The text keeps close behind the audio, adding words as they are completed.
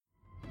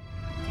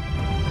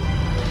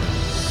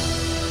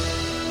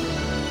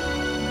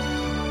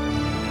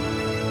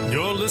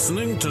You're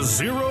listening to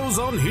Zeros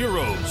on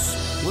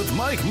Heroes with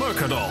Mike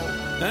Mercadal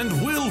and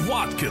Will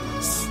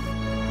Watkins.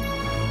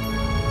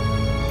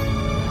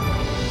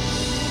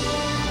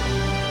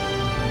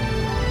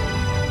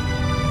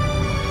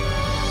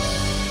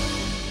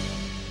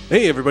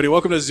 Hey everybody,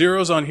 welcome to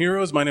Zeros on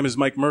Heroes. My name is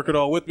Mike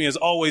Mercadal. With me as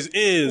always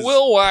is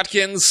Will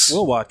Watkins.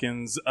 Will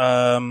Watkins.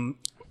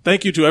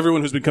 Thank you to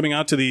everyone who's been coming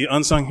out to the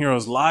Unsung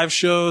Heroes live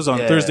shows on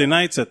Thursday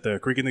nights at the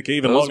Creek in the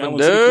Cave in Long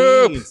Island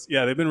City, Queens.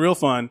 Yeah, they've been real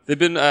fun. They've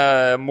been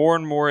more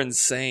and more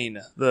insane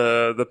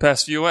the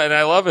past few, and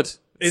I love it.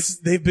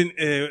 They've been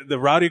the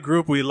rowdy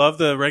group. We love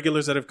the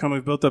regulars that have come.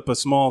 We've built up a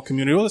small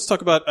community. Well, let's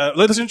talk about.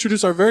 Let us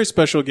introduce our very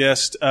special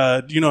guest.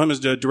 You know him as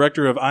the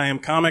director of I Am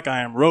Comic,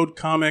 I Am Road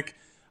Comic,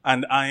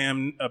 and I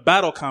Am a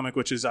Battle Comic,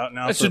 which is out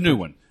now. It's a new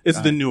one.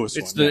 It's the newest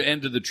one. It's the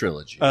end of the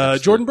trilogy.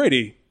 Jordan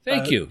Brady.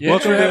 Thank you. yeah.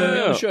 Welcome for having me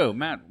on the show.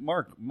 Matt,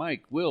 Mark,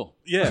 Mike, Will.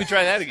 Yeah. Let me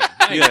try that again.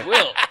 Mike, Yeah.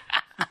 Will.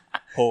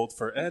 Hold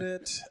for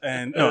edit.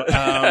 And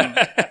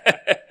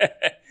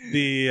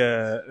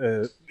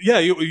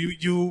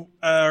you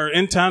are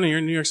in town and you're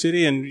in New York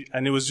City,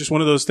 and it was just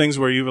one of those things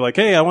where you were like,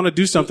 hey, I want to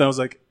do something. I was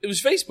like, It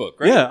was Facebook,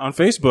 right? yeah, on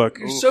Facebook.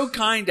 You're so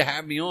kind to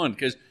have me on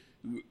because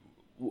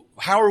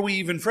how are we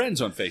even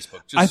friends on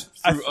Facebook? Just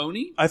through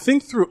Oni? I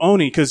think through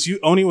Oni, because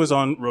Oni was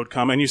on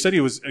Roadcom, and you said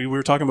we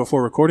were talking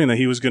before recording that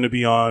he was going to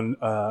be on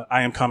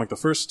I Am Comic, the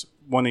first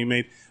one he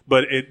made,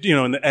 but it,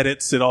 in the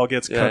edits, it all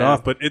gets cut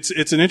off. But it's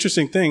an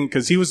interesting thing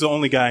because he was the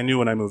only guy I knew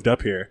when I moved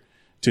up here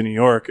to New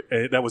York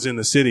that was in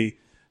the city.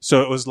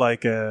 So it was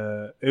like,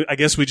 I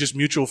guess we just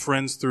mutual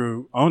friends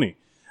through Oni.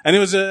 And it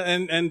was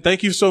and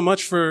thank you so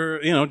much for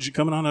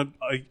coming on a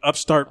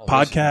upstart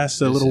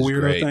podcast, a little weirdo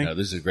great. thing. No,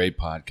 this is a great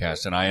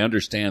podcast, and I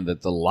understand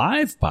that the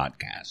live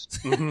podcast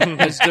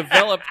has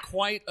developed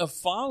quite a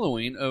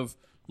following of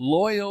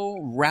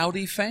loyal,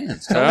 rowdy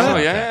fans. Tell us Oh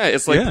about yeah, that.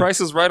 it's like Yeah.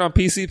 Price is Right on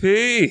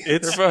PCP.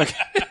 It's-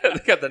 They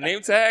got the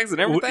name tags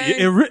and everything.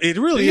 It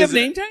really Do you have is.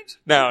 name tags?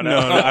 No,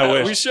 I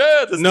wish. We should.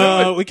 Let's do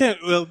No, it. we can't.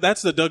 Well,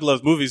 that's the Doug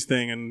Loves Movies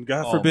thing, and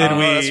God forbid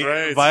that's we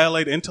right.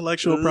 violate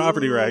intellectual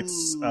property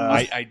rights.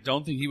 I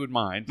don't think he would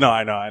mind. No,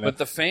 I know. But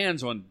the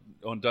fans on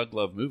Doug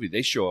Love Movie,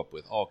 they show up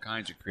with all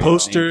kinds of creative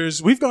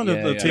Posters. We've gone to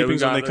Yeah, the yeah. tapings Yeah, we when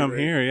got they it, come right.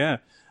 here, yeah.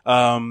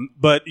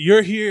 But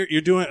you're here.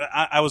 You're doing.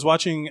 I was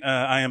watching.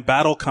 I Am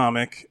Battle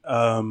Comic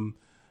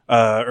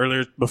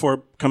earlier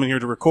before coming here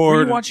to Were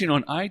record. you watching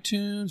on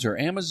iTunes or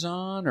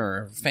Amazon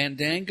or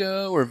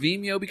Fandango or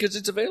Vimeo? Because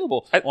it's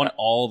available on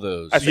all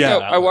those. I think Yeah.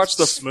 I watched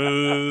the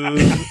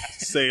Smooth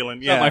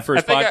sailing. Yeah, Not my I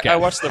first think podcast. I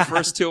watched the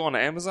first two on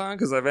Amazon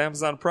because I have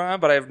Amazon Prime,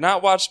 but I have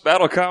not watched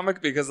Battle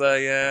Comic because I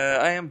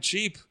am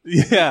cheap.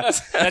 yeah.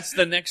 That's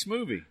the next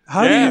movie.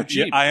 How Yeah, do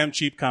you? cheap. I am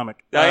cheap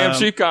comic. I am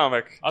cheap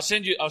comic. I'll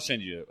send you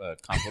a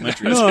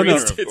complimentary. No, screener, no.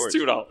 of It's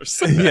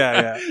course. $2.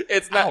 Yeah.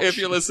 It's not. If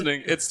you're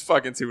listening, it's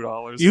fucking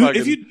 $2.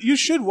 You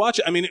should watch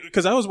it. I mean,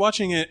 because I was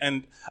watching it,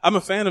 and I'm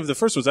a fan of the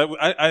first ones.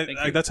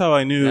 I that's how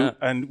I knew. Yeah.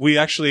 And we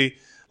actually,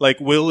 like,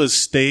 Will has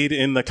stayed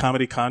in the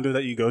comedy condo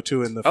that you go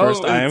to in the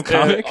first I Am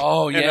Comic.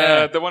 Oh And,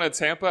 yeah. the one at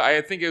Tampa, I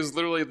think it was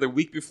literally the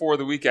week before,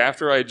 the week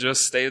after. I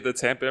just stayed at the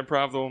Tampa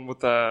Improv, the one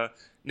with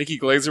Nikki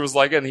Glazer was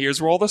like, and here's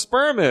where all the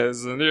sperm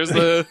is, and here's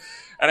the.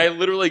 And I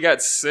literally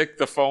got sick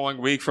the following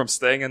week from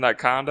staying in that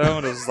condo,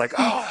 and it was like,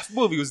 oh, this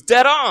movie was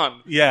dead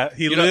on. Yeah,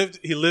 he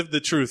lived the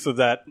truth of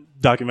that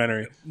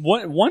documentary.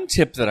 One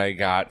tip that I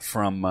got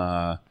from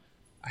I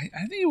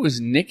think it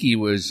was Nikki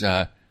was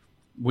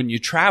when you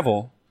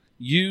travel,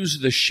 use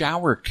the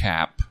shower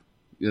cap,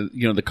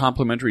 the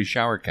complimentary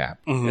shower cap,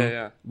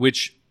 Yeah.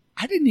 which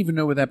I didn't even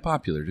know were that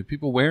popular. Do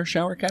people wear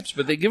shower caps?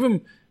 But they give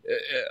them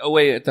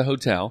away at the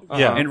hotel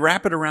Yeah. and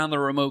wrap it around the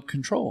remote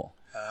control.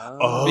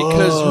 Oh,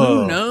 Because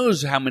who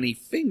knows how many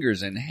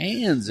fingers and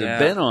hands have Yeah.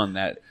 been on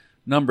that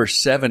number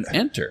 7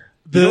 enter.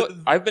 You know what?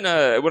 I've been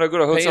when I go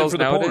to hotels for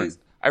the nowadays,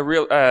 I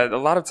a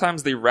lot of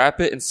times they wrap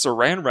it in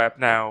saran wrap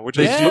now, which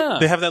They, is Yeah.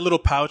 they have that little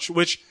pouch,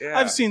 which Yeah.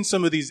 I've seen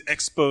some of these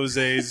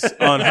exposés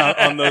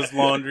on those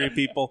laundry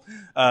people.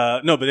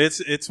 No, but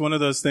it's one of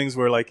those things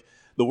where, like,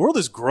 the world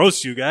is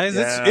gross, you guys.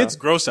 Yeah. It's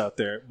gross out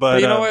there. But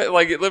But you know what?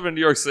 Like, living in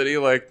New York City,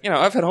 like,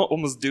 I've had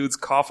homeless dudes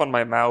cough on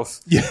my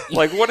mouth. Yeah.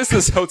 Like, what is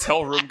this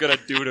hotel room gonna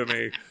do to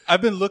me?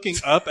 I've been looking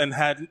up and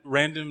had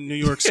random New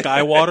York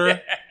sky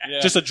water,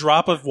 just a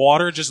drop of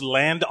water, just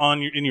land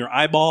in your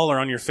eyeball or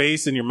on your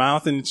face, in your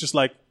mouth, and it's just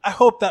like, I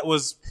hope that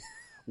was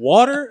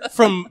water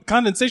from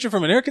condensation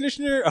from an air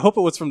conditioner. I hope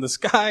it was from the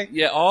sky.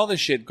 Yeah, all the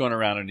shit going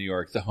around in New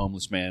York. The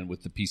homeless man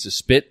with the piece of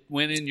spit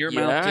went in your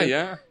mouth. Yeah, too.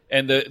 yeah.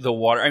 And the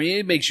water. I mean,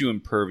 it makes you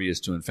impervious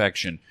to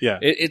infection. Yeah.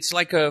 It's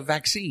like a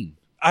vaccine.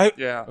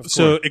 Yeah, of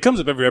So it comes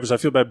up every episode. I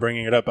feel bad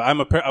bringing it up, but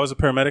I was a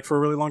paramedic for a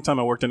really long time.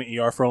 I worked in an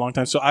ER for a long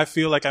time, so I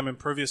feel like I'm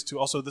impervious to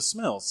also the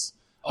smells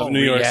of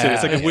New York City.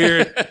 It's like a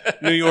weird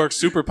New York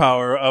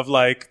superpower of,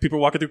 like, people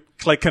walking through,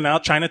 like,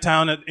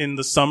 Chinatown in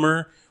the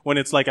summer when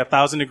it's like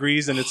 1,000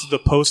 degrees and it's the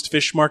post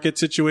fish market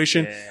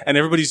situation, and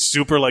everybody's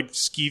super, like,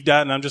 skeeved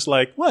out, and I'm just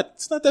like, what?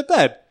 It's not that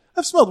bad.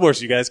 I've smelled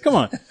worse, you guys. Come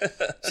on.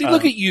 See,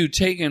 look at you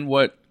taking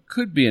what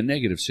could be a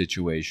negative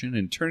situation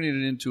and turning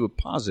it into a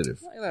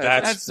positive.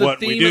 That's the what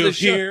we theme of do the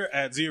show. here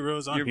at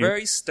Zeros on You're Here.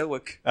 very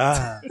stoic.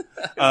 But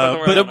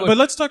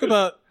let's talk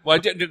about. Well, I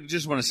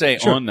just want to say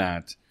on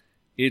that,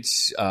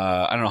 it's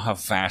I don't know how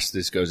fast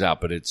this goes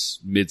out, but it's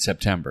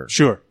mid-September.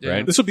 Sure.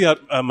 Right? This will be out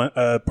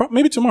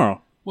maybe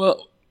tomorrow.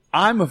 Well,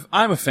 I'm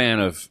a fan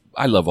of.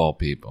 I love all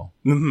people,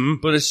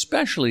 but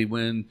especially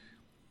when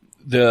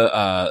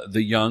the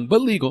young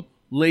but legal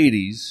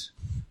ladies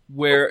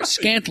wear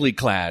scantily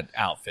clad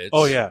outfits.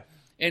 Oh yeah.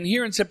 And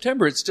here in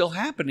September, it's still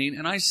happening.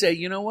 And I say,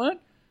 you know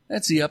what?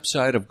 That's the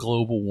upside of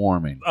global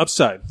warming.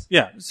 Upside.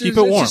 Yeah. Keep it It's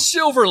warm. a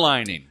silver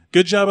lining.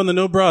 Good job on the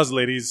no bras,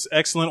 ladies.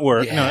 Excellent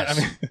work. Yes.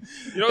 No, I mean,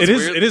 what's it is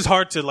weird? it is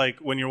hard to like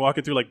when you're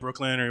walking through like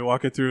Brooklyn or you're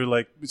walking through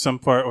like some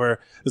part where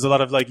there's a lot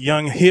of like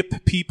young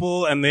hip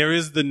people and there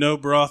is the no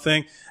bra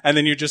thing, and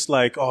then you're just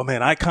like, oh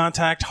man, eye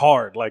contact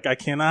hard. Like I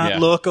cannot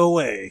look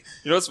away.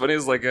 You know what's funny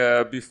is like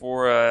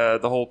before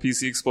the whole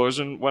PC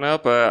explosion went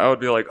up, I would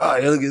be like, oh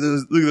yeah, look at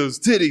those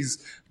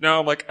titties. Now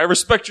I'm like, I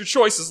respect your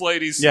choices,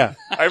 ladies. Yeah.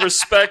 I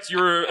respect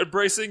your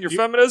embracing your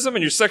feminism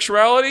and your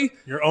sexuality.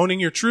 You're owning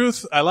your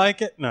truth. I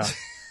like it. No.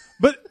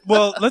 But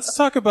well, let's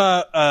talk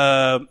about.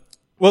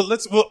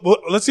 Let's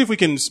see if we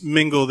can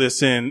mingle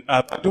this in.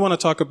 I do want to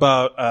talk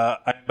about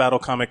Battle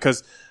Comic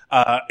because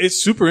it's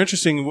super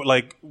interesting.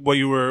 Like when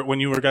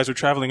you guys were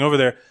traveling over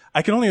there,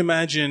 I can only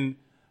imagine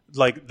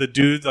like the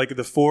dude, like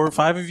the 4 or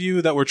 5 of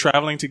you that were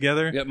traveling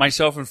together. Yeah,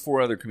 myself and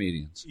 4 other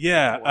comedians.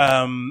 Yeah,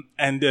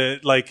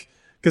 like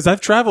because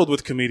I've traveled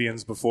with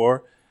comedians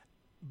before,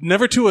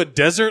 never to a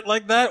desert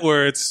like that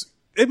where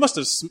it must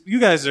have. You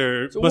guys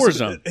are. It's a war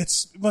zone.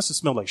 It must have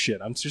smelled like shit.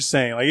 I'm just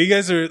saying. Like you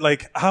guys are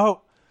like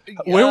how.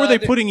 Where were they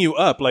putting you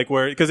up? Like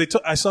where? Because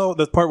I saw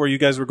the part where you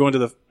guys were going to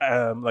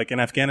the like in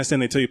Afghanistan.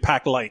 They tell you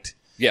pack light.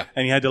 Yeah.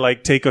 And you had to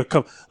like take a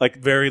couple, like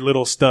very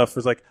little stuff.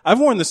 It's like I've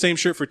worn the same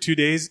shirt for 2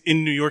 days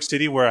in New York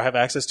City where I have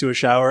access to a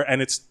shower,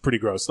 and it's pretty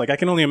gross. Like I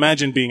can only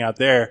imagine being out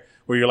there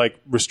where you're like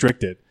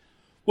restricted.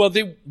 Well,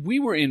 we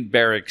were in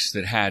barracks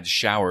that had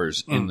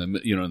showers in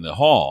the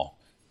hall,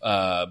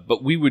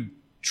 but we would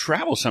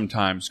travel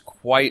sometimes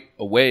quite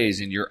a ways,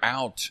 and you're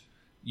out.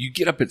 You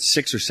get up at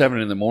 6 or 7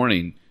 in the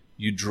morning.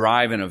 You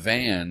drive in a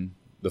van,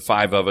 the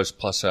 5 of us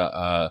plus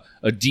a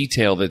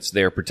detail that's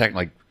there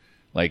protecting,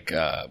 like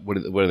what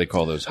do they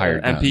call those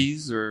hired guns?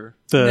 MPs or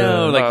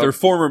they're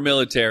former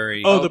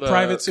military. the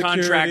private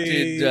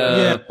security.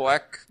 Contracted.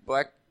 black.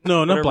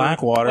 No, not whatever.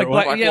 Blackwater.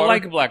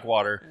 Like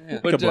Blackwater. Yeah.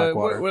 But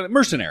Blackwater.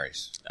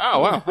 mercenaries. Oh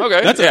wow,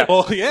 okay, That's yeah.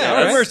 Well, yeah.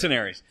 all right.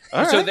 Mercenaries.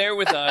 All So right. they're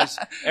with us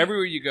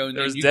everywhere you go. And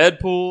There was you,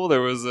 Deadpool.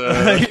 There was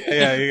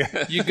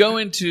yeah. you go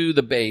into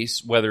the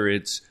base, whether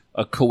it's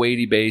a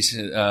Kuwaiti base,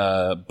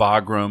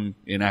 Bagram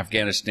in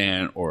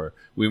Afghanistan, or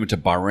we went to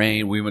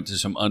Bahrain. We went to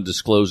some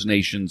undisclosed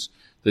nations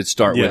that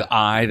start with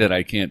I that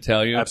I can't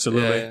tell you.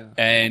 Absolutely. Yeah.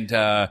 And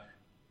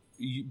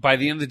by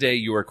the end of the day,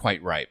 you are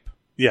quite ripe.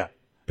 Yeah.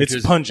 It's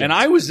pungent. And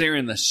I was there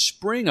in the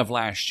spring of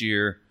last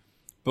year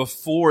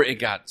before it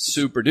got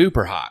super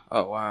duper hot.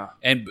 Oh wow.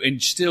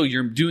 And still,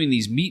 you're doing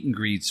these meet and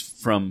greets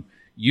from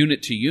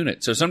unit to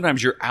unit. So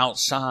sometimes you're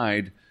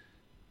outside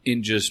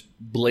in just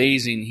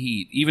blazing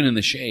heat, even in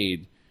the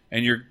shade,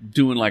 and you're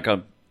doing like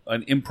an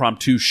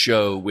impromptu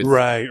show with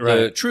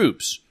the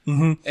troops,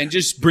 and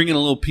just bringing a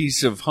little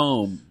piece of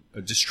home,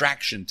 a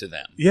distraction to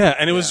them. Yeah,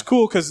 and it was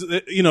cool because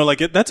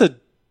that's a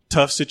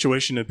tough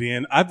situation to be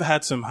in. I've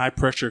had some high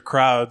pressure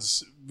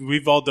crowds.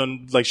 We've all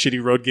done like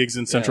shitty road gigs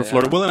in Central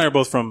Florida. Will and I are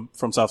both from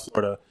South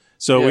Florida,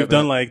 so we've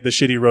done like the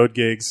shitty road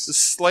gigs.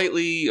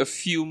 Slightly a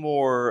few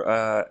more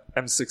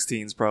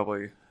M16s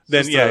probably.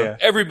 Then yeah.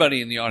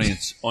 Everybody in the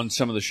audience on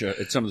some of the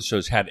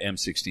shows had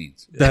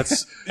M16s.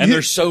 That's and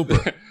they're sober.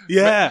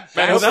 Yeah,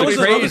 Man, That was the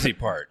another- crazy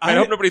part. I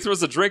hope nobody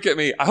throws a drink at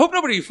me. I hope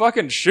nobody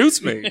fucking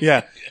shoots me.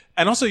 Yeah.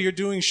 And also you're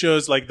doing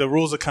shows like the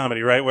Rules of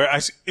Comedy, right? Where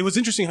it was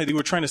interesting how you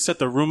were trying to set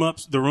the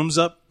rooms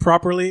up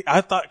properly.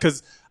 I thought,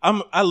 cause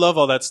I love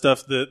all that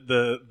stuff.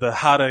 The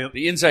how to,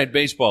 The inside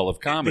baseball of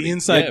comedy. the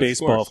inside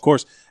baseball, of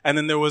course. And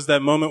then there was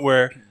that moment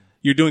where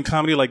you're doing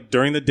comedy like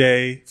during the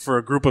day for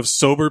a group of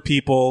sober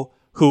people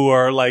who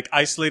are like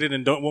isolated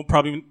and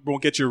probably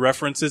won't get your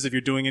references if you're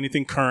doing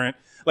anything current.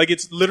 Like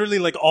it's literally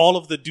like all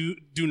of the do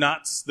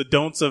nots, the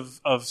don'ts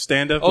of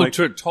stand up. Oh, like,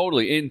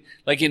 totally. In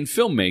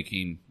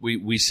filmmaking,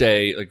 we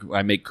say like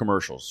I make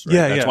commercials. Right?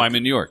 Yeah, That's yeah. why I'm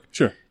in New York.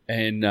 Sure.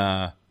 And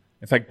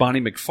in fact,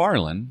 Bonnie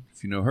McFarlane,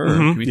 if you know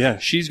her, yeah.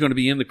 she's going to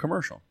be in the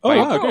commercial. Oh,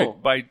 wow,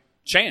 great. By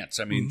chance,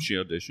 I mean, she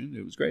auditioned.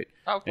 It was great,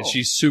 Oh, cool. and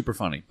she's super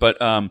funny. But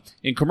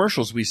in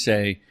commercials, we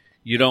say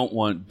you don't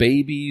want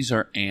babies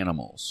or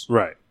animals.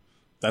 Right.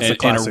 That's and, the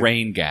classic. and a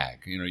rain gag.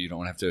 You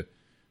don't have to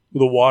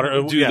The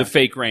water. do the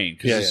fake rain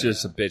because Yeah, it's yeah,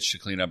 just a bitch to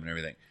clean up and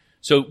everything.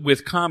 So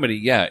with comedy,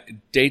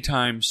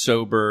 daytime,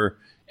 sober,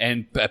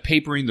 and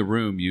papering the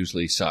room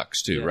usually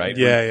sucks too, right?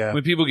 Yeah.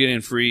 When people get in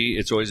free,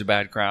 it's always a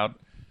bad crowd.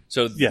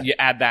 So Yeah. you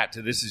add that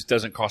to this, it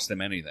doesn't cost them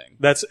anything.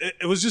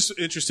 It was just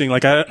interesting.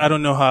 Like I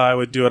don't know how I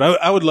would do it.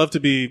 I would love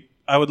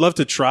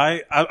to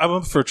try. I'm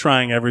up for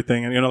trying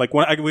everything. And like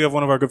we have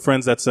one of our good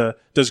friends that's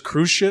does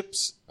cruise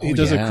ships. He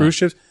does a cruise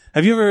ships.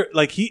 Have you ever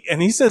like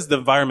he says the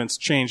environment's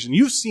changed, and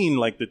you've seen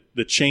like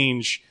the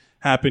change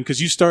happen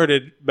because you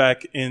started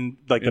back in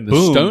like In the the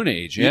boom. Stone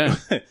Age, yeah.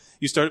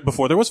 You started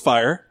before there was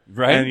fire,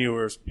 Right. And you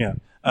were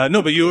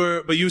but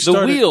you The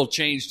started. wheel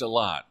changed a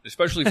lot,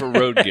 especially for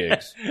road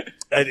gigs.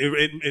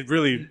 It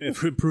really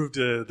improved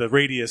the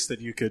radius that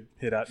you could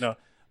hit out. No,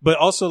 but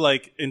also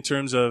like in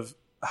terms of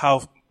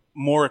how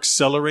more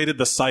accelerated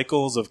the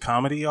cycles of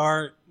comedy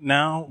are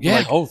now.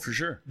 Yeah, Like, for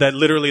sure. that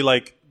literally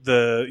like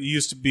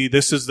used to be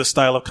this is the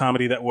style of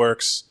comedy that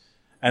works,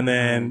 and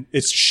then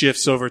it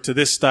shifts over to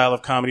this style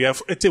of comedy.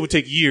 It would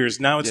take years.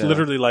 Now it's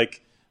literally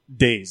like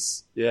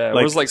days. Yeah,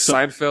 Like, it was like so-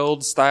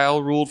 Seinfeld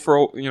style ruled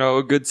for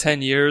a good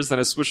 10 years. Then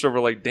it switched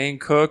over like Dane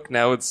Cook.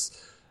 Now it's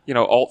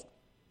alt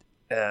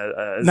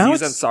Now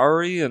Aziz it's-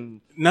 Ansari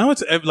and Now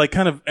it's like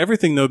kind of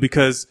everything though,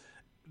 because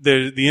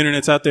the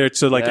internet's out there,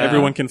 so like Yeah.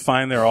 everyone can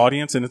find their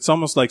audience, and it's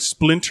almost like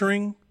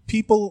splintering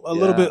people a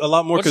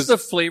lot more. What's Because the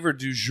flavor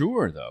du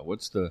jour, though?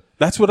 What's the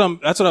that's what I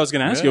was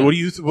going to ask you. Yeah. What do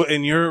you?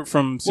 And you're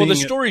from seeing the it-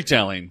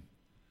 storytelling?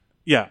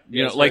 Yeah,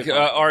 You know, it's like very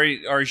fun.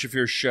 Ari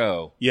Shafir's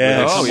show.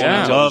 Yes. Oh,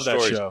 yeah. I love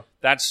that show.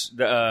 That's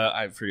the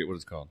I forget what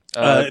it's called.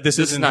 This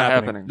isn't not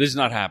happening. happening. This is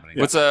not happening.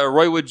 What's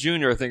Roy Wood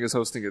Jr. I think is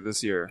hosting it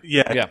this year.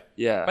 Yeah, Yeah.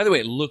 Yeah. By the way,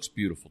 it looks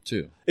beautiful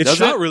too. It's Does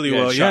shot it? really Yeah,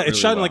 well. it's Yeah, shot it's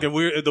really shot in well. like a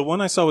weird. The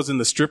one I saw was in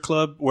the strip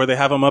club where they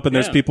have them up and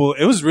there's Yeah. people.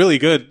 It was really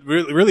good.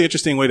 Really, really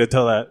interesting way to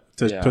tell that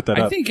Yeah. put that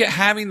I up. think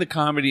having the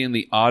comedy in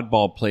the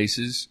oddball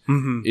places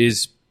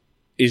is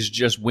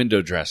just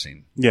window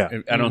dressing. Yeah.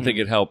 I don't think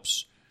it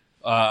helps.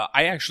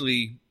 I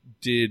actually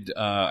did.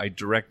 I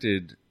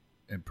directed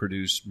and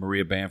produced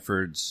Maria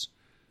Bamford's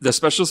The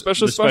special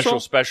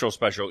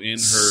in her.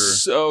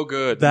 so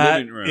good. that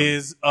living room.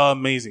 is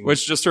amazing.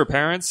 Which just her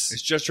parents?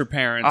 It's just her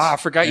parents. I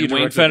forgot you and Wayne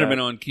directed Fetterman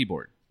that. on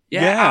keyboard.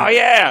 Yeah. Oh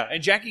yeah.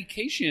 And Jackie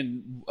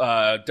Cation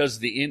does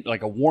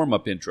like a warm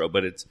up intro,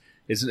 but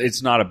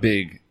it's not a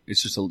big.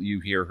 It's just you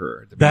hear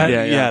her. At the That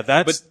beginning. Yeah.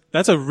 that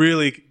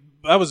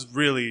was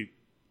really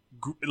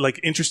like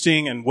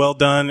interesting and well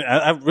done.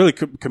 I really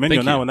commend you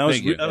on that one. That was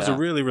Thank you. that was a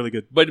really really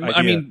good. But I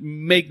idea. mean,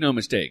 make no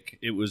mistake,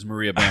 it was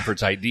Maria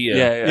Bamford's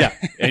idea. Yeah.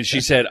 And she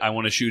said, "I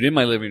want to shoot in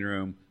my living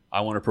room.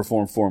 I want to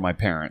perform for my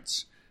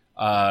parents."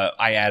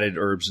 I added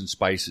herbs and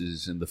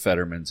spices and the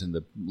Fettermans and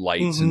the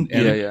lights and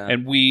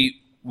and we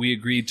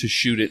agreed to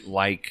shoot it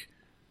like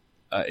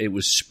it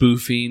was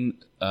spoofing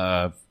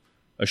a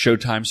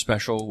Showtime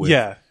special. With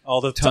yeah, all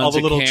the tons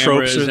of little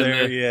tropes cameras are and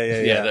there.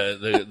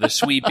 Yeah. The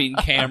sweeping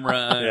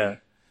camera. Yeah.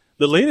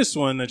 The latest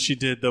one that she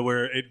did,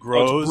 where it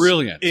grows,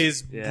 brilliant.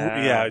 is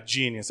Yeah.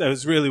 genius. It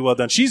was really well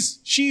done. She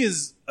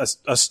is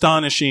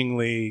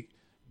astonishingly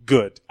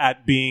good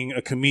at being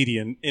a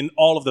comedian in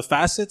all of the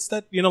facets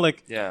that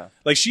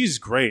like she's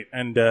great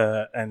and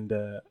that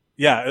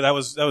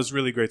was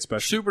really great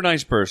special. Super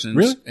nice person.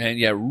 Really?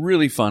 And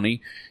really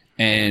funny.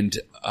 And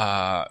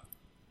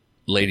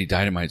Lady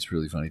Dynamite's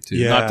really funny too.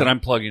 Yeah. Not that I'm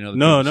plugging other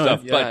No, people's no.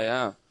 stuff,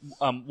 Yeah,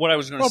 but what I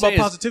was going to What say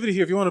about is positivity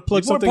here? If you want to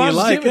plug More something you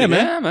like, positivity,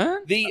 yeah,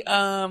 man.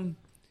 man.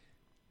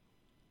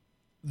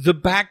 the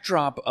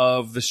backdrop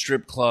of the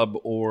strip club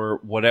or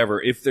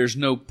whatever, if there's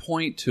no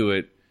point to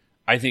it,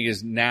 I think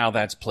is now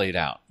that's played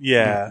out.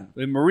 Yeah.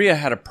 And Maria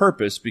had a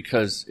purpose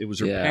because it was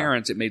her Yeah.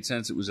 parents. It made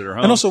sense. It was at her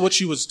home. And also what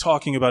she was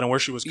talking about and where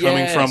she was coming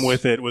Yes. from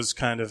with it was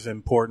kind of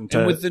important.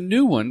 and with the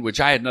new one, which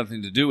I had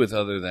nothing to do with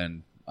other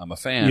than I'm a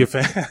fan. you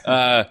fan.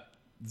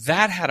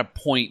 That had a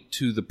point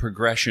to the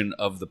progression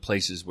of the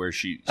places where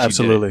she did it.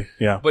 Absolutely.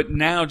 Yeah. But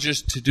now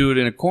just to do it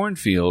in a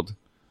cornfield,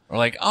 or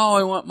like, oh,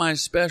 I want my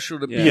special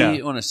to be Yeah.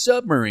 on a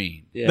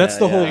submarine. That's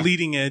the whole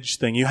leading edge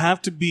thing. You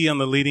have to be on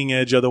the leading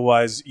edge,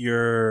 otherwise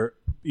you're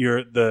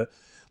the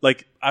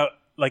I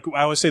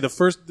always say the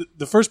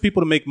first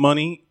people to make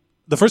money,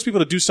 the first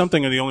people to do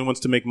something are the only ones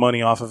to make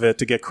money off of it,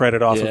 to get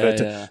credit off of it.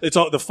 Yeah. It's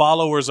all the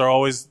followers are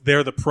always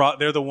they're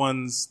the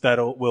ones that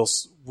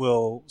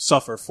will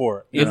suffer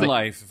for it. In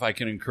life, if I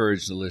can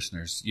encourage the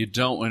listeners, you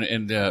don't want to.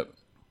 And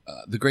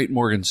the great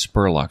Morgan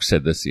Spurlock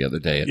said this the other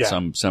day at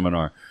some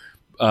seminar.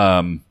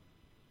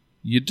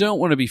 You don't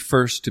want to be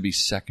first to be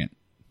second.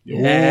 I'm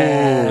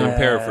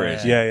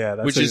paraphrasing. Yeah,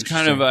 that's which is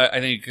kind of, I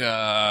think,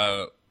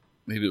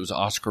 maybe it was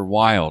Oscar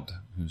Wilde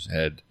who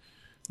said,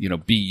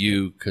 be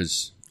you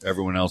because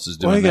everyone else is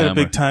doing Well, you got them. a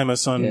big time of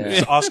some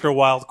Oscar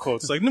Wilde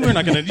quotes. Like, no, we're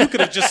not gonna. You could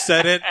have just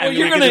said it. And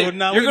You're we could do it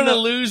now. gonna We know-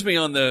 lose me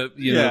on the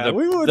we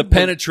the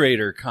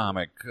Penetrator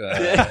comic,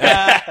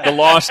 the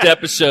Lost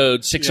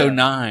Episode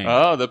 609.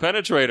 Oh, the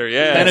Penetrator,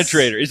 yeah.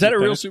 Penetrator, is that a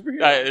real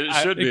superhero? It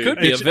should be. It could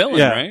be a villain,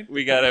 yeah. right?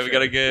 We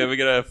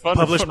gotta fund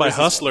Published by fundraisers.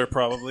 Hustler,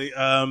 probably.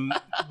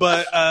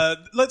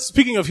 But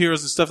speaking of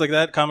heroes and stuff like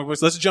that, comic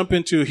books. Let's jump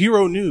into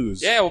hero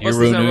news. Yeah, we'll bust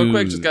Hero these out real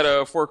quick. news. Just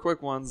got 4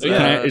 quick ones.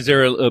 Is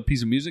there a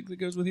piece of music that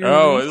goes with Hero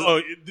Oh,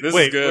 News? this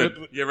wait, is good.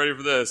 wait. Get ready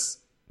for this.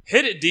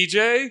 Hit it,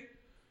 DJ.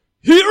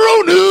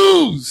 Hero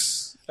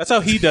News! That's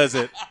how he does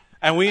it,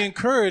 and we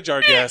encourage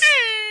our guests.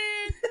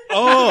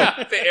 Oh,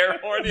 The air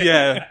horn.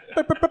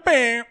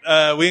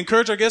 yeah. We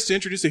encourage our guests to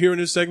introduce the hero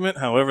news segment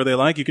however they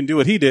like. You can do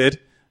what he did.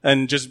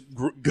 and just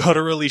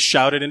gutturally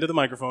shout it into the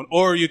microphone,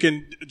 or you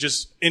can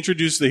just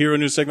introduce the Hero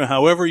News segment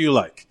however you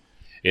like.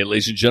 Hey,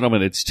 ladies and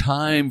gentlemen, it's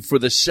time for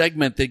the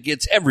segment that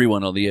gets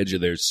everyone on the edge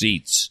of their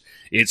seats.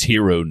 It's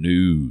Hero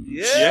News.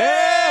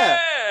 Yeah,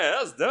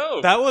 that's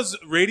dope. That was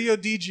radio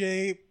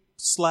DJ /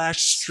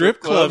 strip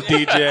club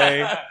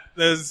DJ.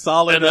 That's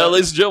solid. And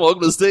ladies and gentlemen,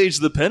 welcome to the stage,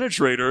 the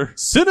Penetrator.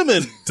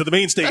 Cinnamon to the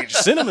main stage.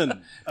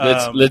 Cinnamon.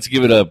 Let's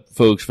give it up,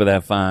 folks, for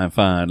that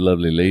fine,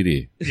 lovely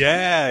lady.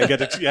 Yeah, you get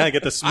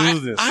the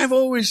smoothness. I've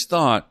always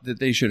thought that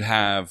they should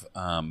have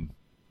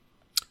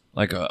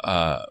like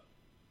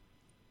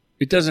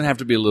it doesn't have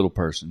to be a little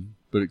person,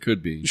 but it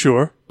could be.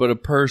 Sure. But a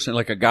person,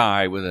 like a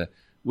guy with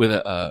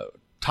a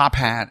top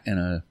hat and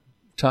a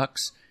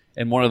tux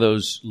and one of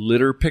those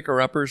litter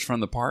picker-uppers from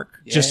the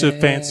park. Just a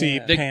fancy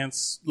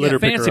pants litter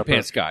picker-upper. Fancy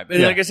pants guy. But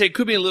like I say, it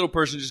could be a little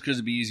person just because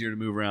it'd be easier to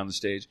move around the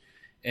stage.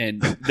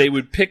 And they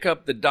would pick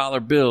up the dollar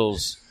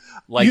bills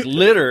like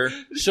litter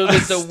so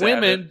that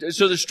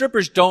so the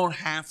strippers don't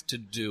have to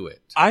do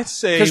it. I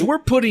say... Because we're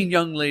putting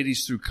young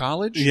ladies through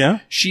college.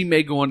 Yeah. She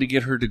may go on to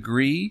get her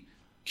degree,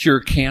 cure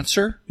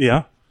cancer.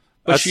 Yeah.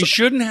 But she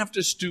shouldn't have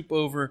to stoop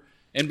over...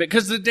 And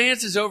because the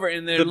dance is over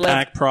and they're the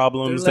back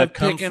problems that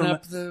come from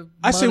up the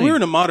I say money. we're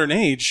in a modern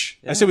age.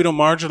 Yeah. I say we don't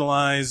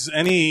marginalize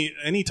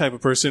any type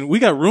of person. We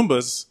got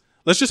Roombas.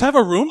 Let's just have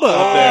a Roomba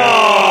up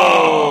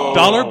there.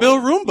 Dollar bill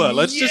Roomba.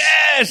 Let's just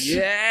Yes.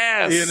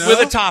 You know? With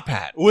a top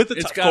hat.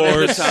 It's got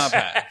course. a top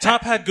hat.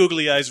 Top hat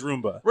googly eyes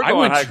Roomba. We're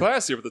going high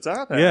class here with the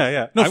top hat.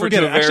 Yeah. No, I went forget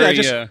to it. a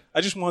Actually, very,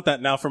 I just want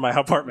that now for my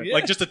apartment.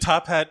 Like just a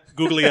top hat,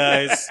 googly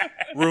eyes,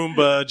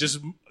 Roomba, just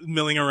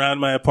milling around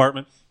my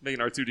apartment.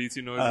 Making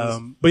R2D2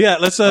 noises. But yeah,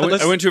 let's.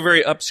 I went to a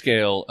very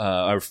upscale,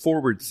 or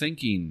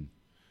forward-thinking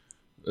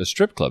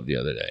strip club the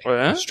other day. Oh,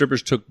 yeah?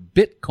 Strippers took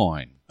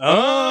Bitcoin.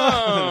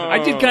 Oh. I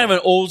did kind of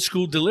an old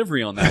school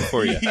delivery on that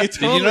for you. Did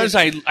totally- you notice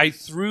I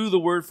threw the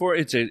word for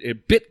it? It's a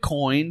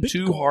Bitcoin,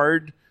 two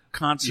hard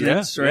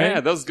consonants, right?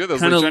 Yeah, that was good. That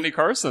was Kinda- like Johnny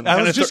Carson.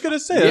 I was just gonna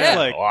say, Yeah. it's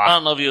like, I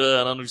don't know if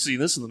you've seen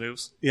this in the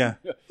news. yeah,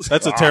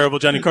 that's a terrible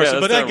Johnny Carson.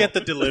 that's But I terrible. get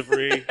the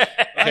delivery.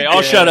 Okay,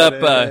 I'll shut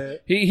up.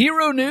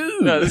 Hero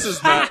News. No, this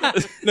is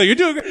not. No, you're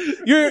doing.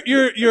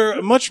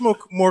 You're much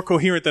more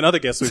coherent than other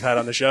guests we've had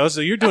on the show.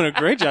 So you're doing a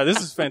great job.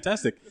 This is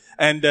fantastic.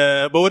 And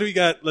but what do we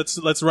got?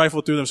 Let's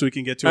rifle through them so we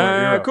can get to our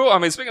hero. Cool. I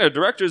mean, speaking of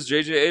directors,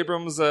 J.J.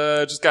 Abrams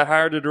just got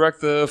hired to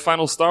direct the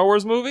final Star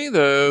Wars movie,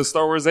 the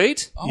Star Wars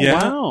 8. Oh,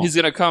 Yeah. wow. He's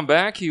gonna come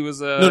back. He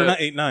was No, not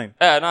 8, 9.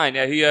 9.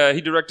 Yeah,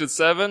 he directed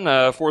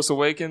 7, Force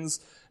Awakens,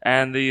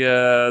 and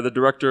the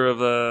director of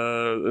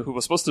who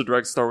was supposed to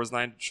direct Star Wars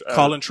 9,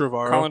 Colin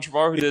Trevorrow.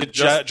 who did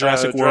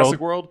Jurassic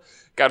World,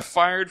 got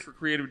fired for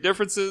creative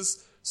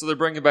differences. So they're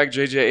bringing back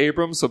J.J.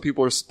 Abrams. So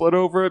people are split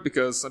over it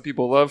because some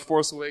people love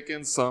Force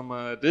Awakens, some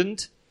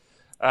didn't.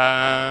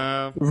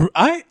 I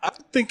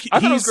think I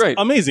thought it he's was great.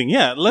 amazing.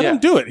 Yeah, let him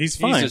do it. He's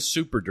fine. He's a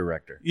super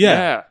director.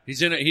 yeah. He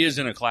is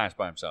in a class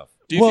by himself.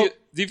 Do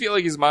you feel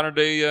like he's modern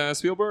day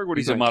Spielberg? What do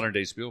you He's think? a modern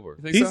day Spielberg.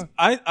 You think He's so?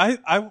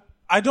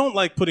 I don't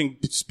like putting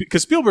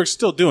because Spielberg's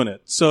still doing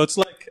it. So it's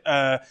like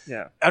Yeah.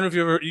 I don't know if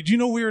you ever do you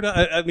know Weird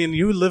Al? I mean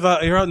you're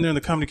out there in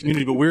the comedy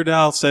community, but Weird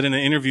Al said in an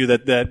interview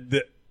that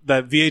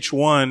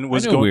VH1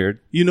 was I know going. Weird.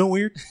 You know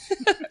Weird?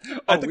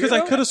 Because I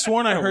Weirdo? could have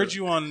sworn I heard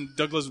you on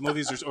Douglas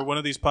Movies or one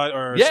of these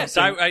or Yes,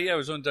 something. I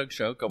was on Doug's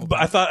show a couple But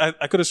times. I thought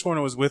I could have sworn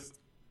it was with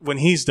when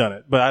he's done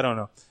it, but I don't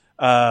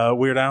know.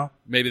 Weird Al.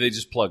 Maybe they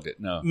just plugged it.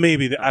 No.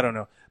 Maybe I don't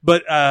know,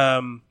 but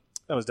that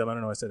was dumb. I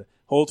don't know why I said it.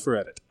 Hold for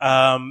edit.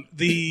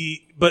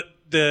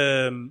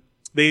 The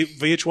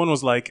VH1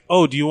 was like,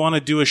 oh, do you want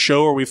to do a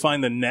show where we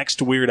find the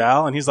next Weird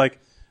Al? And he's like,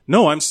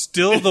 no, I'm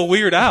still the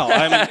Weird Al.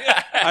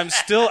 I'm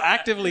still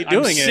actively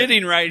doing it.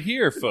 Sitting right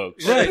here,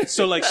 folks. Right.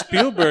 So like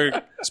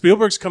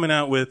Spielberg's coming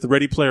out with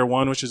Ready Player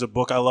One, which is a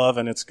book I love,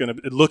 and it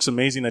looks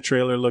amazing. That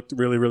trailer looked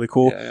really, really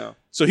cool. Yeah.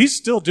 So he's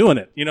still doing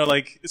it. You know,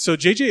 like, so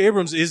J.J.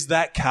 Abrams is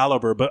that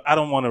caliber, but I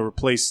don't want to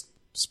replace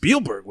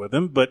Spielberg with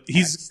him, but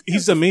he's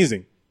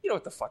amazing. You know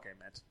what the fuck I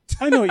meant.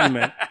 I know what you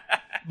meant.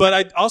 But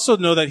I also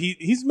know that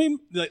he's made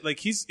like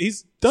he's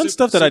done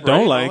stuff that I Super 8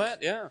 don't and all like.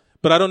 that, yeah.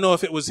 But I don't know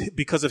if it was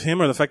because of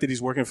him or the fact that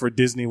he's working for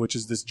Disney, which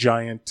is this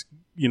giant,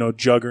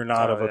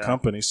 juggernaut of a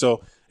company.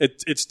 So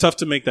it's tough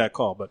to make that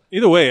call. But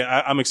either way,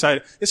 I'm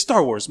excited. It's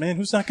Star Wars, man.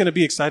 Who's not going to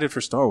be excited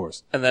for Star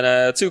Wars? And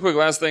then two quick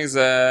last things.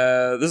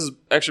 This is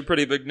actually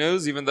pretty big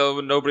news, even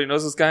though nobody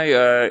knows this guy.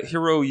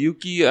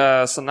 Hiroyuki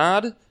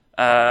Sanada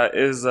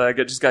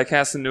just got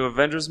cast in a new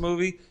Avengers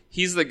movie.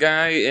 He's the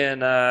guy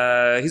in.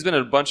 He's been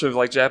in a bunch of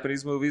like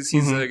Japanese movies.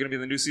 He's going to be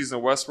in the new season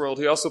of Westworld.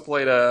 He also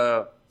played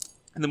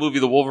in the movie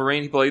The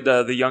Wolverine. He played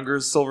the younger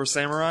Silver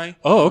Samurai.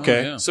 Oh,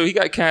 okay. yeah. So he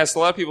got cast. A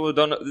lot of people who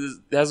don't know,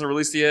 it hasn't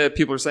released yet.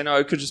 People are saying, no,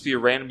 it could just be a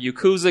random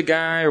Yakuza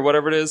guy or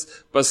whatever it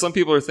is. But some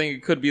people are thinking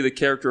it could be the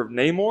character of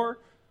Namor,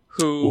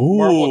 who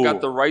Marvel got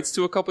the rights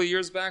to a couple of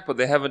years back, but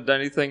they haven't done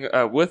anything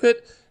with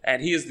it.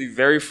 And he is the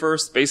very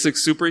first basic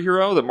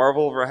superhero that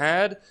Marvel ever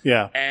had.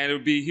 Yeah. And it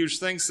would be a huge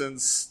thing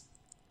since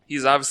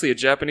he's obviously a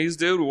Japanese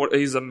dude.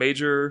 He's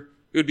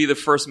it would be the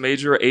first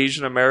major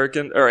Asian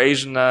American or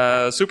Asian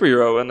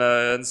superhero in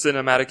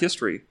cinematic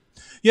history.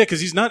 Yeah,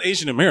 because he's not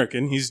Asian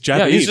American. He's Yeah,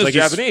 Japanese. he's just Like,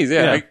 Japanese.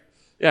 Yeah.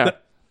 Yeah.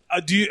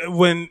 Do you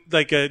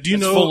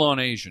It's know? full on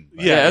Asian.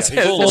 Yeah, it's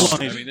it's full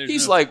on. I mean, there's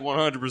he's no- like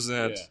 100%.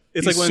 Yeah. It's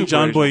He's like when super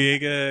John Asian.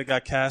 Boyega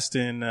got cast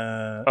in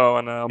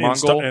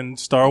Mongol. in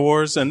Star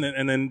Wars, and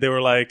then they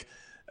were like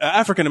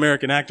African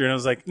American actor, and I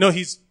was like, no,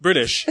 he's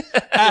British,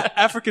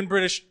 African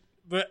British.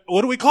 But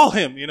what do we call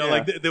him? You know, Yeah.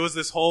 like there was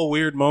this whole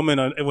weird moment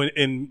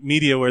in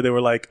media where they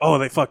were like, oh,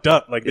 they fucked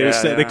up. Like they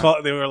said,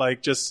 they were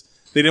like just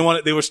they didn't want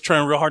it. They were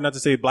trying real hard not to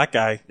say black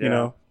guy, you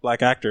know,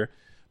 black actor,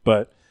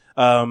 but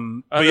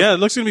yeah, it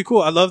looks gonna be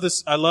cool. I love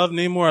this. I love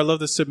Namor. I love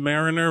the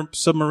Submariner.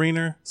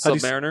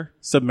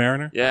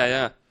 Submariner. Yeah,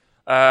 yeah.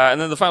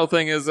 And then the final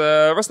thing is,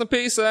 rest in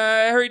peace,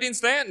 Harry Dean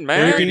Stanton,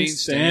 man. Harry Dean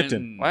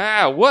Stanton.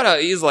 Wow,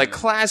 he's like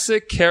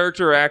classic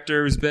character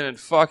actor who's been in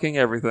fucking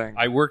everything.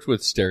 I worked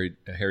with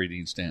Harry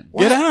Dean Stanton.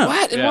 Get out.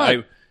 What? In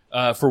Yeah,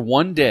 what? for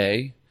one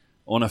day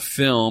on a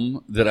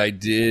film that I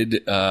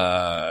did,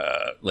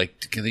 I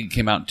think it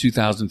came out in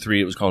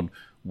 2003. It was called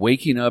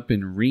Waking Up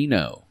in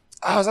Reno.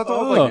 Oh, is that the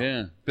one? Oh. Like,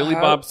 Yeah, Billy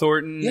Bob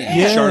Thornton, Yeah.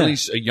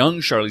 a young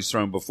Charlize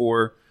Theron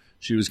before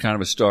she was kind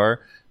of a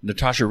star.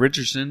 Natasha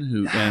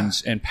Richardson,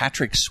 and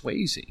Patrick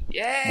Swayze.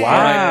 yeah.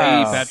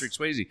 Wow. R.I.P. Patrick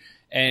Swayze.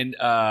 And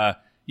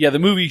the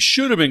movie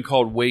should have been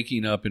called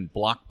Waking Up in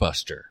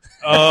Blockbuster,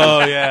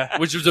 Oh yeah.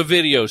 which was a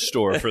video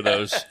store for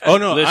those. Oh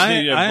no, I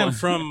listening to am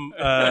from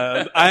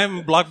I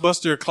am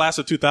Blockbuster class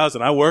of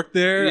 2000. I worked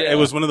there. Yeah. It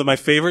was one of my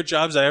favorite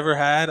jobs I ever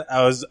had.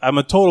 I'm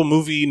a total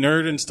movie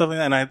nerd and stuff like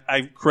that, and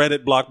I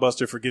credit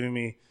Blockbuster for giving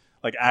me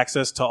like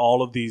access to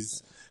all of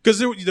these because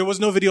there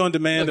was no video on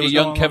demand. Like There a was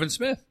young no Kevin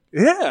Smith,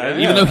 Yeah,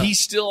 even though he's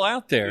still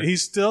out there.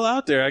 he's still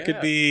out there. I could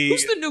be.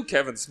 Who's the new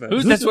Kevin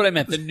Smith? That's what I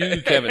meant. The new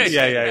Kevin Smith.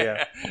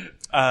 Yeah.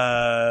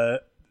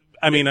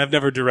 I mean, I've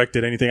never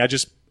directed anything. I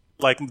just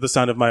like the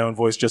sound of my own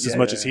voice just as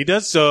much as he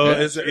does. So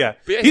But yeah,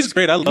 he's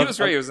great. I love. He was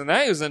great. He was in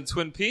that. He was in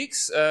Twin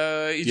Peaks.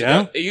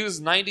 He was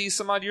 90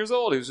 some odd years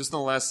old. He was just in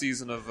the last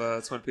season of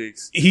Twin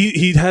Peaks.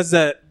 He has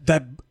that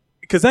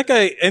because that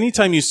guy.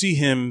 Anytime you see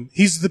him,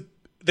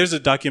 there's a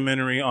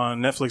documentary on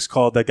Netflix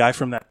called "That Guy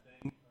from That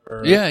Thing."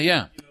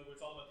 Yeah.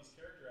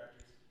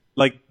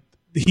 Like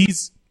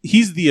he's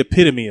the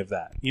epitome of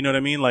that. You know what I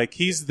mean? Like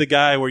he's the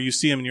guy where you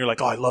see him and you're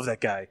like, oh, I love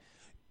that guy.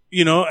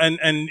 You know,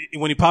 and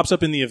when he pops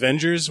up in the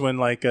Avengers, when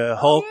like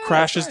Hulk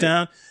crashes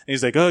down, and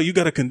he's like, oh, you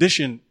got a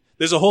condition.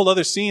 There's a whole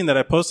other scene that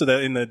I posted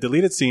that in the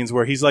deleted scenes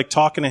where he's like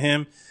talking to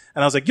him,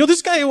 and I was like, yo,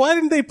 this guy, why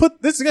didn't they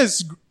put this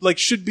guy's like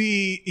should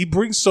be? He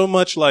brings so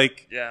much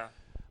like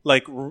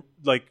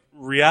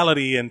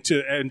reality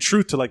and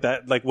truth to like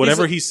that, like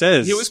whatever he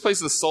says. He always plays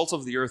the salt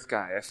of the earth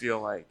guy. I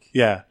feel like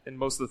in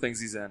most of the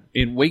things he's in.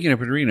 In Waking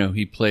Up in Reno,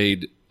 he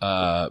played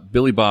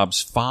Billy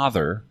Bob's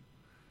father,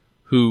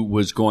 who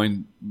was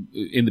going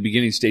in the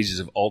beginning stages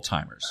of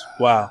Alzheimer's.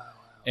 Wow.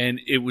 And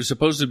it was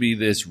supposed to be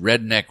this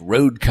redneck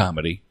road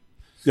comedy.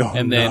 Oh,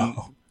 And then,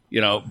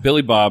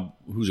 Billy Bob,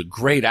 who's a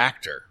great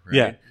actor, right?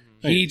 Yeah.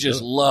 He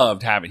just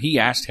loved he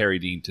asked Harry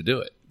Dean to do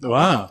it.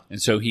 Wow. And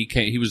so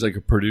he was like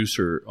a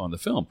producer on the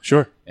film.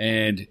 Sure.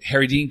 And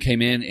Harry Dean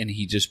came in and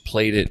he just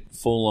played it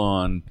full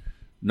on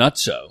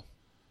nutso.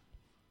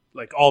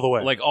 Like all the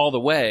way. Like all the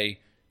way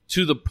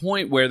to the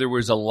point where there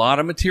was a lot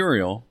of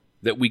material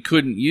that we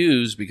couldn't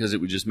use because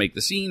it would just make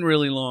the scene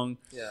really long.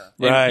 Yeah.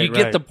 And Right, you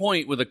get right. the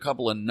point with a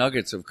couple of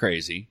nuggets of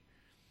crazy.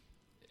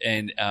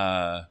 And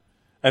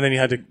and then you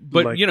had to,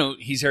 but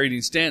he's Harry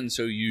Dean Stanton,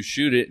 so you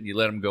shoot it and you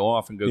let him go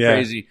off and go Yeah.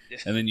 crazy,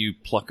 and then you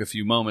pluck a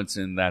few moments,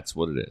 and that's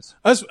what it is.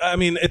 I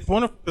mean, it's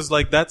one of those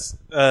like that's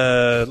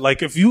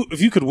like if you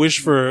could wish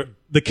for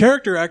the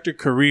character actor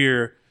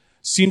career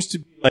seems to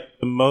be like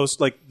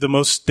the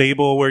most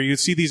stable, where you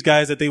see these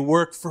guys that they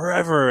work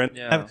forever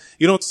and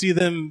you don't see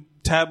them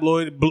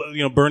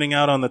burning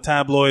out on the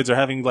tabloids or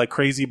having like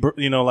crazy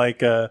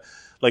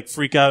like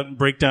freak out and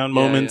breakdown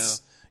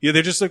moments. Yeah,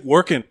 they're just like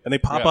working and they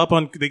pop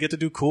up they get to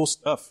do cool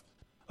stuff.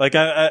 Like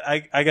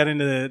I got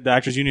into the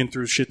Actors Union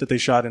through shit that they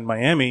shot in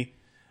Miami,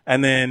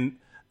 and then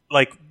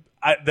like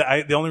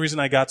the only reason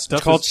I got stuff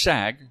It's called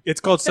SAG. It's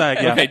called SAG.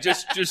 Yeah. Okay,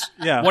 just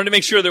Yeah. wanted to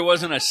make sure there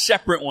wasn't a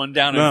separate one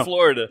down in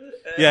Florida. Yeah,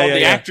 called yeah,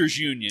 the yeah. Actors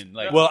Union.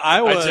 Like, Well,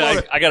 I was.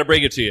 I got to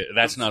break it to you.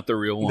 That's not the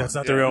real one. That's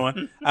not the real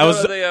one. I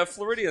was. the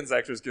Floridians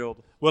Actors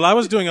Guild. Well, I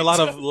was doing a lot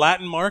of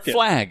Latin market.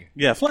 Flag.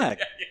 Yeah, flag.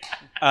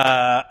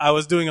 I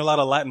was doing a lot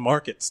of Latin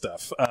market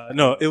stuff.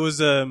 No, it was.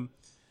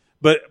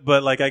 But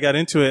like I got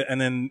into it,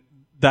 and then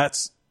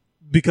that's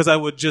because I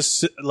would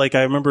just like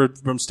I remember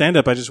from stand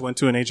up, I just went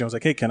to an agent. I was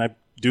like, hey, can I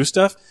do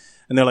stuff?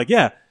 And they're like,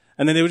 yeah.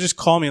 And then they would just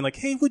call me and like,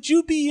 hey, would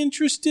you be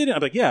interested? And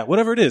I'm like, yeah,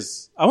 whatever it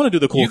is. I want to do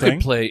the cool You thing.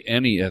 could play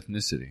any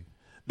ethnicity.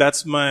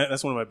 That's one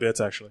of my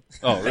bits actually.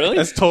 Oh, really?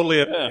 That's totally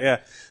yeah.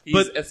 He's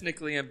But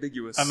ethnically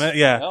ambiguous.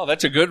 yeah. Oh,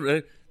 that's a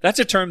good. That's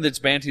a term that's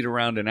bantied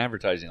around in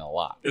advertising a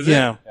lot.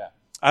 Yeah. Yeah.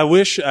 I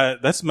wish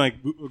that's my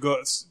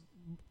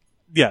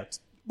yeah.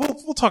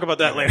 We'll talk about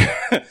that later.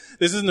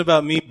 This isn't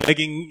about me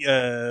begging.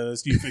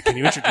 Can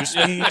you introduce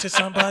me to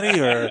somebody,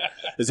 or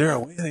is there a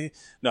way?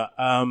 No.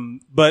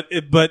 But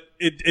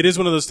it is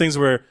one of those things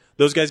where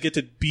Those guys get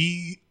to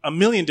be a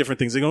million different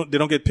things. They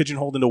don't get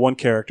pigeonholed into one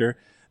character.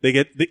 They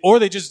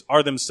just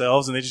are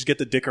themselves, and they just get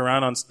to dick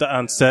around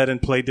on set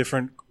and play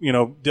different,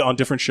 on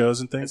different shows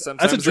and things. And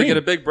That's a sometimes they dream. get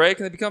a big break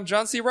and they become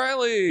John C.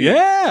 Reilly.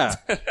 Yeah.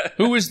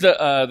 Who was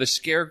the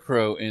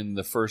Scarecrow in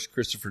the first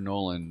Christopher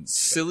Nolan?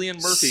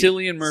 Cillian Murphy.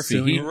 Cillian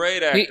Murphy.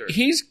 Great actor.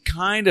 He's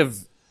kind of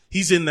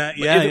He's in that.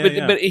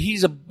 Yeah. but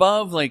he's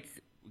above like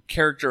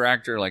character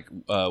actor like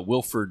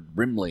Wilford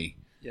Brimley.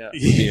 Yeah.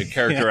 Would be a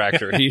character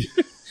actor.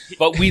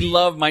 But we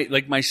love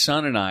my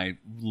son and I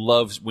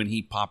loves when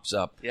he pops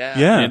up. Yeah.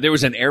 Yeah. And there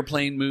was an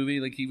airplane movie,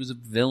 like he was a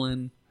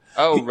villain.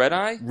 Oh, Red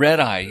Eye? Red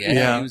Eye, yeah.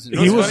 Yeah. He was in You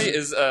know He what's was-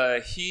 funny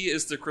is he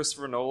is to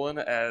Christopher Nolan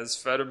as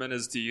Fetterman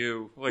is to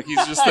you. Like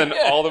he's just in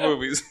all the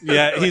movies.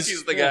 Yeah, Like,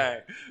 he's the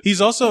guy.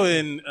 He's also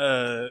in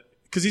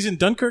because he's in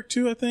Dunkirk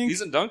too. I think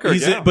He's in Dunkirk,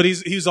 but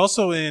he's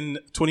also in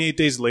 28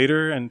 Days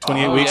Later and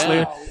 28 Oh, Weeks yeah.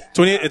 Later.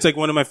 28. It's like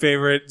one of my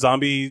favorite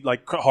zombie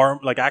like horror,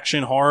 like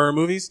action horror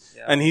movies,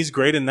 and he's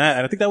great in that.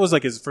 And I think that was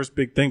like his first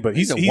big thing. But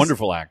He's a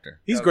wonderful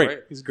actor. He's Oh, great. great.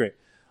 He's great.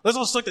 Let's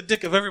all suck the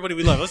dick of everybody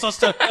we love. Let's all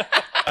start.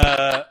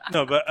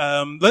 No, but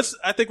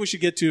I think we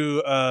should get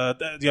to.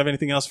 Do you have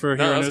anything else for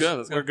hero that's news? good,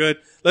 that's We're good.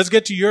 good. Let's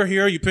get to your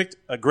hero. You picked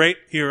a great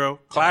hero,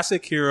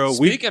 classic hero.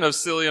 Speaking of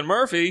Cillian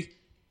Murphy,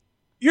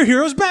 Your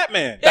hero's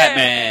Batman.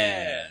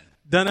 Batman.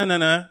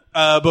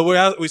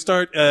 But we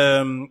start.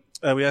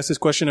 We ask this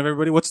question of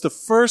everybody. What's the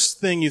first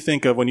thing you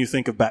think of when you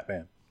think of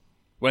Batman?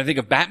 When I think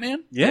of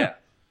Batman, Yeah.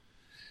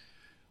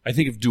 I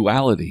think of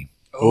duality.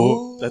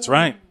 Oh, that's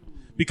right.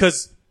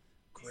 Because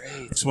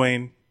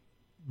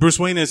Bruce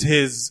Wayne is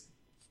his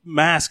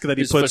mask that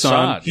he His puts on.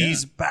 facade, yeah.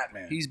 He's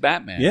Batman. He's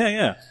Batman.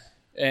 Yeah.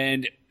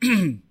 And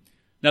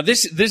now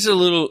this is a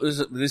little.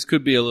 This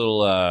could be a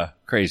little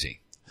crazy.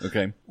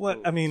 Okay.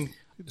 What? I mean,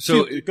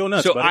 So go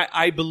nuts. So buddy.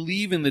 I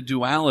believe in the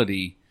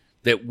duality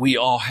that we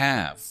all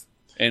have,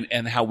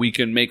 and how we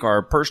can make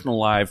our personal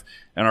life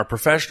and our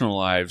professional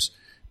lives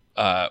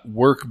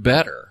work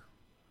better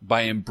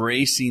by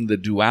embracing the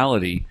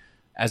duality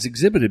as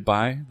exhibited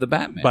by the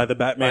Batman. By the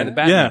Batman. By the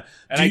Batman.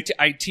 Yeah. And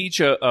I teach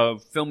a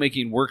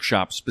filmmaking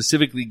workshop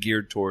specifically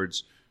geared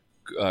towards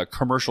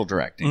commercial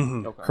directing,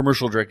 Mm-hmm. Okay.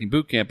 commercial directing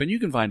boot camp, and you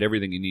can find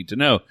everything you need to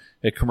know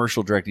at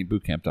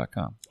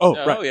commercialdirectingbootcamp.com. Oh,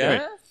 oh right. yeah,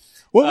 Right.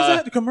 What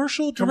was that?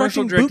 Commercial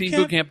directing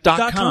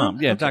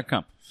Commercialdirectingbootcamp.com. Yeah,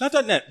 .com. Not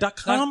 .net.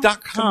 .com.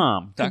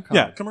 .com.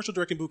 Yeah.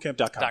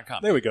 Commercialdirectingbootcamp.com. .com.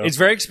 There we go. It's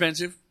very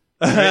expensive.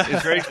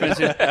 It's very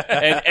expensive,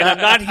 and I'm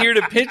not here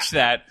to pitch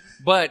that.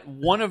 But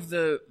one of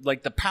the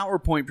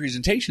PowerPoint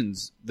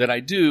presentations that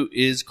I do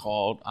is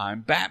called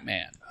 "I'm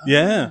Batman."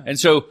 Yeah. And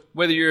so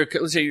whether you're,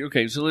 let's say,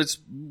 okay, so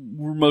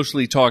we're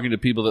mostly talking to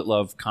people that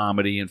love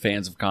comedy and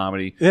fans of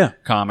comedy, Yeah.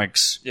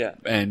 comics, Yeah.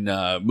 and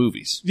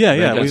movies. Yeah. Right?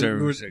 Yeah.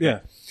 That's Yeah.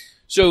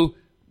 So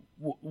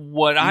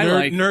what I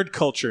like, nerd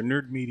culture,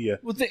 nerd media.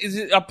 well,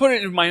 I'll put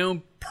it in my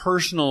own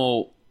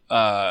personal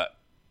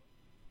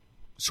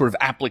sort of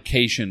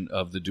application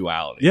of the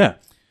duality. Yeah.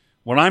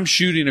 When I'm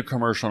shooting a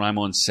commercial and I'm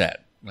on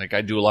set, like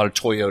I do a lot of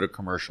Toyota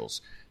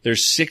commercials,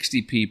 there's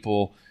 60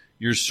 people.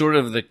 You're sort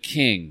of the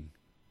king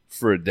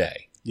for a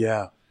day.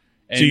 Yeah.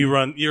 And So you're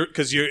like you're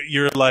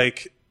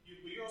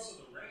also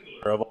the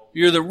wrangler of all.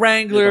 You're the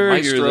wrangler.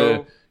 You're the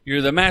maestro.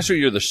 You're the master.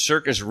 You're the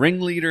circus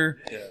ringleader,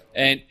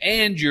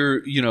 and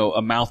you're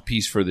a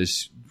mouthpiece for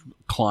this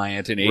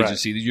client and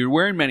agency. You're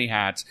wearing many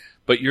hats,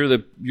 but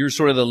you're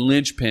sort of the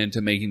linchpin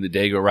to making the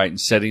day go right and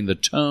setting the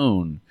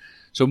tone.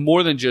 So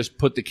more than just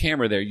put the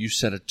camera there, you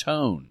set a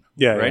tone.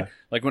 Yeah, right. yeah.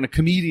 Like when a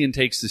comedian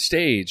takes the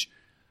stage.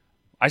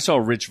 I saw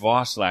Rich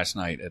Voss last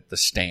night at the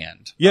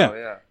Stand. Yeah. Oh,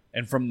 yeah.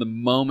 And from the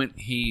moment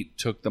he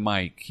took the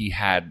mic, he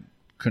had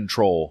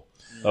control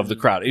of the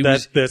crowd. He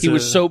That's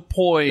was so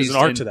poised. there's an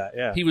art and to that,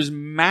 yeah. He was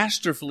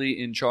masterfully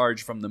in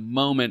charge from the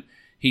moment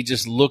he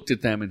just looked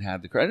at them and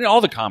had the crowd. And all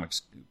the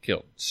comics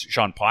killed.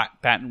 Sean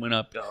Patton went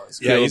up. Yeah,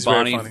 Killed. he's very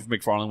Bonnie funny.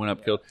 McFarlane went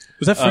up. Killed.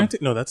 Was that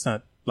Frantic? No, that's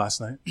not last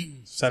night.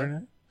 Saturday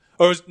night?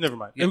 Never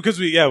mind. Because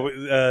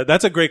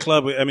that's a great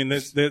club. I mean,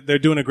 they're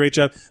doing a great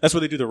job. That's where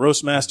they do the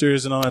roast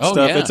masters and all that Oh,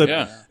 stuff.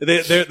 yeah,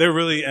 They're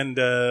really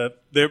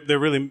they're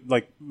really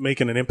like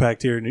making an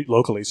impact here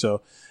locally.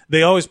 So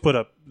they always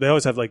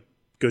have like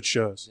good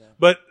shows.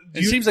 But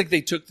It seems like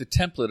they took the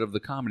template of the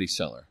Comedy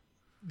Cellar.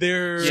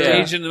 they're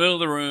Stage in the middle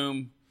of the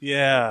room,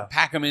 yeah.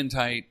 pack them in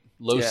tight,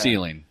 low Yeah.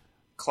 ceiling.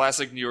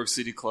 Classic New York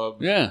City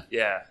club. Yeah.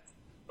 Yeah.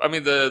 I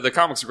mean, the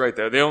comics are great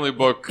there. They only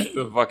book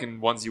the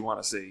fucking ones you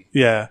want to see.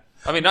 Yeah.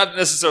 I mean, not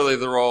necessarily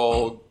they're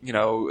all,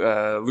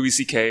 Louis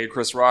C.K. and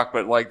Chris Rock,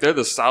 but like they're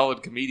the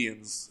solid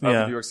comedians of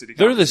Yeah. New York City.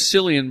 They're the comics.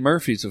 Cillian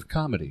Murphys of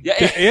comedy.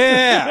 yeah.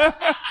 Yeah.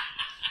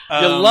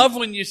 You love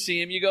when you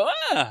see him, you go,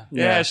 ah.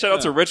 Yeah, shout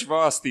out to Rich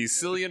Voss, the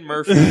Cillian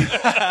Murphy.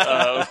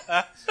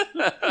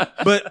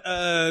 But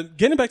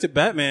getting back to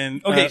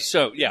Batman. Okay,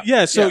 so, yeah.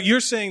 Yeah, so Yeah. you're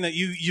saying that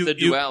you The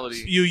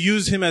duality. You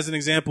use him as an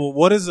example.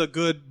 What is a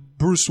good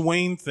Bruce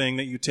Wayne thing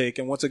that you take,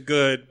 and what's a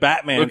good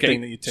Batman Okay.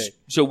 thing that you take?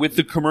 So with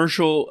the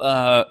commercial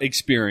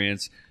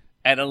experience,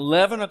 at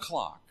 11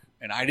 o'clock,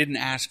 and I didn't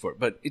ask for it,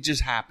 but it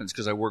just happens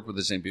because I work with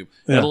the same people.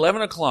 Yeah. At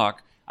 11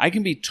 o'clock, I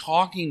can be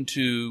talking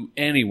to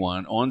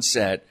anyone on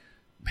set,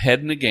 head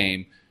in the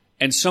game,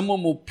 and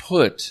someone will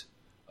put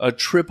a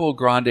triple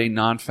grande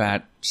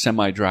non-fat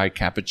semi-dry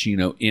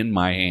cappuccino in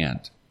my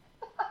hand.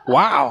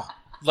 Wow.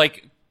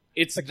 Like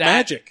it's Like that,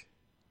 magic.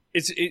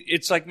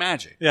 It's like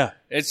magic. Yeah.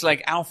 It's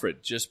like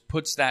Alfred just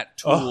puts that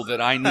tool that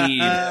I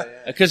need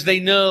because they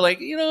know, like,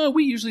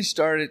 we usually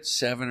start at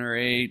 7 or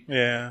 8.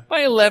 Yeah.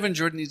 By 11,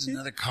 Jordan needs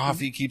another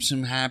coffee, keeps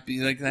him happy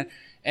like that.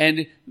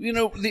 And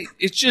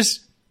it's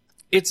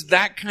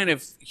that kind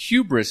of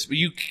hubris. But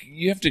you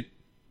have to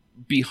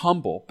be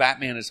humble.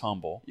 Batman is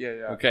humble.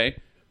 Yeah. Okay,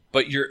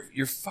 but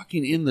you're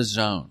fucking in the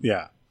zone.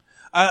 Yeah.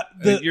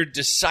 You're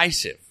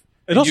decisive.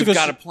 It also You've goes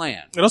got to- a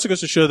plan. It also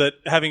goes to show that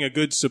having a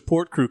good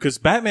support crew, because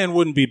Batman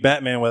wouldn't be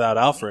Batman without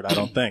Alfred, I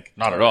don't think.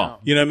 Not at all.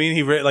 You know what I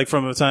mean? Like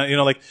from the time,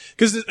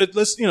 because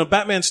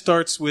Batman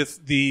starts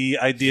with the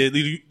idea,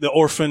 the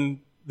orphan,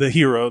 the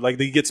hero, like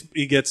he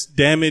gets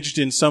damaged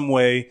in some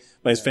way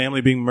by his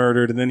family being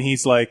murdered, and then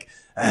he's like,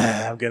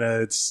 I'm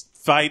gonna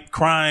fight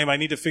crime. I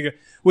need to figure.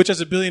 Which,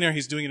 as a billionaire,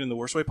 he's doing it in the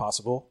worst way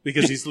possible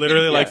because he's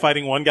literally like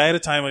fighting one guy at a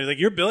time. And he's like,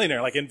 "You're a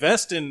billionaire. Like,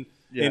 invest in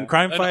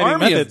crime An fighting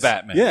army of methods."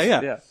 Batman.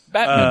 Yeah.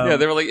 Batman. Yeah,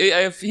 they were like,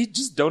 hey, if he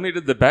just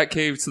donated the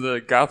Batcave to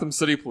the Gotham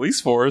City Police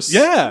Force.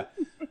 Yeah.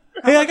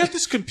 Hey, I got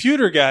this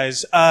computer,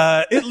 guys.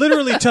 It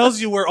literally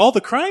tells you where all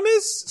the crime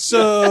is.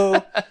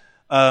 So,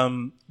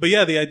 but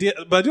yeah,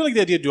 but I do like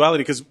the idea of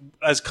duality because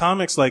as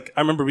comics, like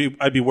I remember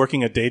I'd be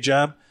working a day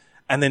job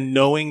and then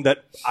knowing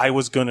that I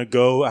was going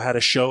to I had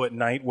a show at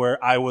night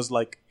where I was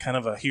like kind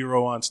of a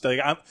hero on stage.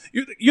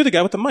 You're the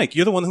guy with the mic.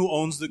 You're the one who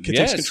owns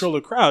takes control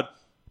of the crowd.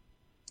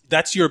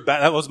 That's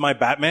that was my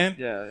Batman.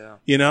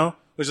 Yeah.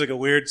 Which is like a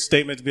weird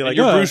statement to be like,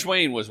 your Bruce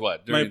Wayne was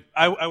what?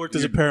 I worked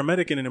as a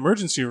paramedic in an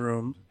emergency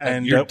room,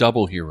 and You're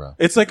double hero.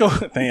 it's like, that's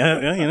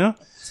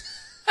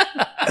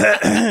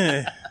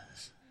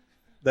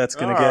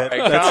gonna get.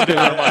 That's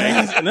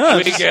gonna, no,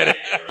 We get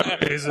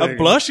it. I'm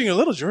blushing a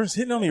little. Jordan's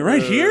hitting on me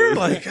right here.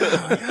 Like,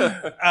 oh my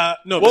God.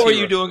 No. What but- were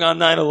you doing on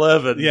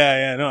 9/11?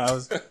 Yeah. No, I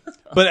was.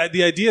 But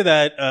the idea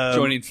that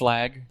Joining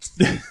Flag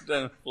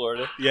down in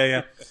Florida.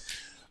 Yeah.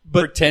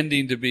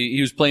 Pretending to be,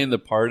 he was playing the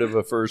part of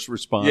a first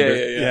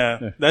responder.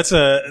 Yeah. That's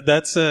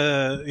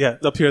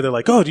up here they're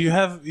like, oh, do you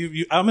have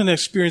I'm an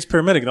experienced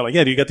paramedic, and I'm like,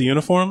 yeah, do you got the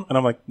uniform? And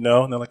I'm like,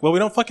 no. And they're like, well, we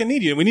don't fucking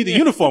need you, we need the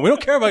uniform, we don't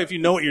care about if you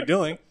know what you're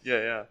doing.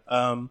 Yeah.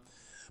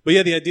 But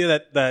yeah, the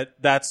idea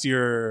that's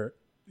your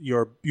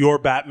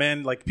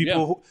Batman, like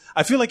people who,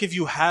 I feel like if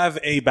you have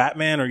a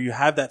Batman or you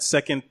have that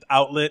second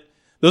outlet,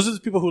 those are the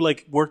people who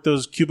like work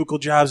those cubicle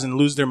jobs and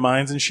lose their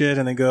minds and shit,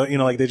 and they go,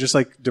 like they just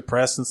like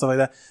depressed and stuff like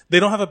that. They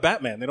don't have a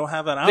Batman. They don't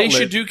have an outlet. They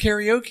should do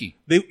karaoke.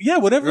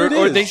 Whatever it is.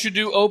 Or they should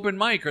do open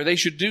mic, or they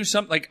should do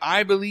something. Like,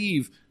 I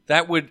believe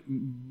that would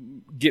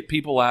get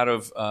people out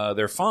of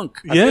their funk.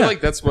 I feel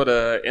like that's what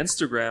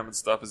Instagram and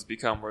stuff has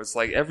become, where it's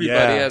like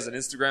everybody has an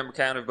Instagram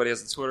account, everybody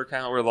has a Twitter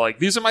account, where like,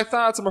 these are my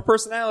thoughts, I'm a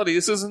personality.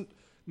 This isn't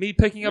me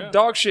picking up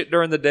dog shit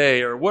during the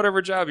day or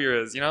whatever job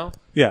yours is,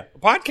 Yeah. A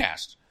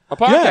podcast. A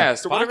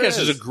podcast or whatever Podcast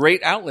it is a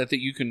great outlet that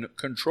you can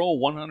control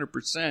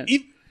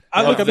 100%.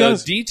 I'll be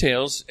honest.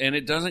 Details, and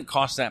it doesn't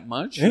cost that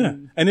much. Yeah.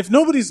 And if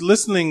nobody's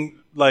listening,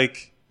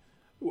 like,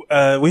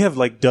 we have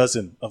like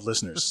dozen of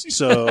listeners.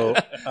 So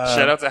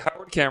shout out to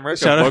Howard Cameron.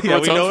 shout out.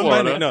 Yeah, we know him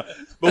by Florida. name. No,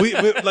 but we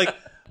even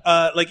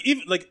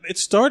like it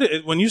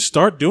started when you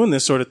start doing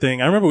this sort of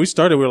thing. I remember we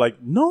were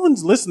like, no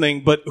one's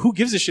listening, but who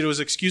gives a shit? It was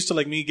an excuse to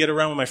like me get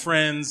around with my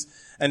friends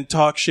and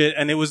talk shit,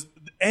 and it was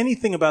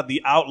anything about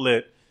the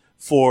outlet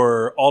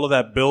for all of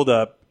that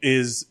buildup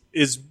is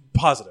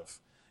positive.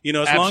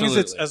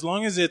 As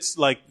long as it's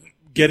like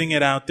getting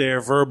it out there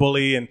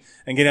verbally and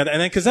getting out, and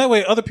then because that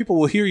way other people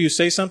will hear you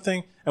say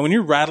something, and when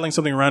you're rattling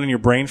something around in your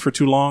brain for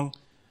too long,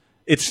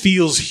 it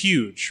feels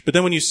huge. But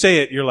then when you say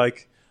it, you're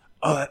like,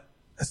 oh,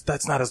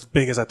 that's not as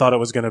big as I thought it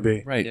was going to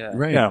be. Right. Yeah.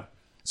 Right. Yeah.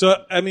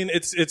 So I mean,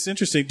 it's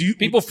interesting.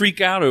 People freak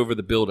out over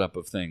the buildup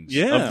of things.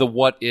 Yeah. Of the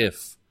what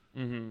if,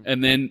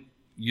 and then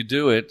you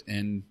do it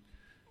and.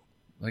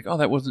 Like, oh,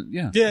 that wasn't,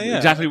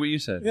 exactly what you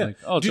said. Yeah. Like,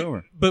 oh, it's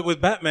over. But with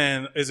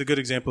Batman is a good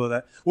example of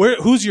that.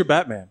 Who's your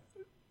Batman?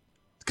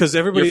 Because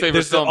everybody, Your favorite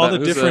there's film, all the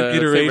who's different favorite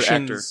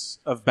iterations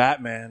of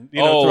Batman.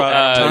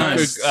 Throughout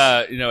times.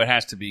 it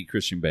has to be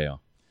Christian Bale.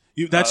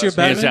 That's your Hands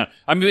Batman. down.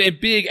 I'm a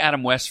big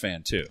Adam West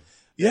fan too.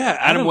 Yeah,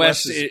 Adam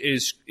West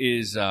is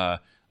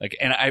like,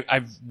 and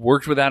I've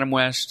worked with Adam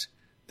West.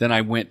 Then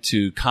I went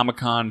to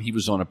Comic-Con. He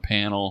was on a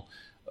panel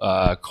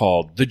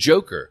called "The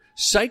Joker: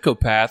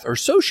 Psychopath or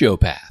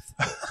Sociopath."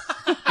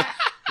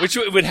 Which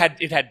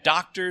it had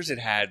doctors, it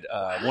had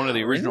one of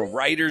the original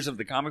writers of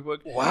the comic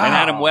book, and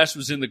Adam West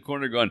was in the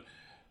corner going,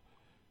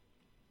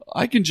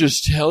 "I can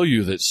just tell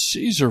you that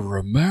Cesar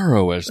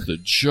Romero as the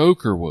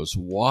Joker was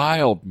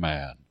wild,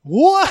 man.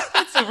 What?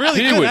 That's a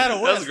really good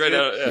Adam West. That was great.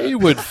 Yeah. He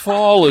would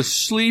fall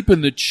asleep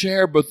in the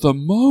chair, but the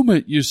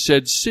moment you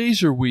said,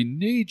 'Caesar, we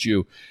need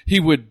you,' he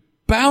would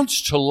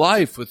bounce to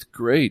life with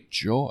great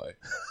joy."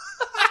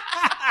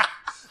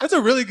 That's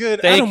a really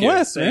good Thank Adam you.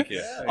 West, man. Thank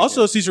you.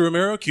 Also, Cesar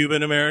Romero,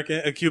 Cuban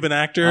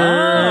actor.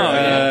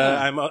 yeah.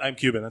 I'm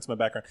Cuban. That's my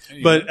background.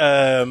 But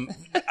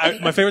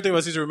my favorite thing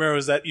about Cesar Romero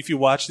is that if you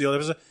watch the other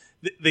episode,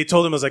 they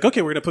told him, I was like,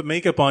 okay, we're going to put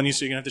makeup on you,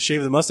 so you're going to have to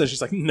shave the mustache.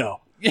 He's like,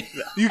 no.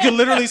 You can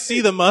literally see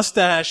the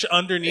mustache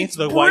underneath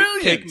the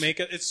white cake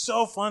makeup. It's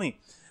so funny.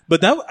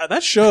 But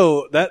that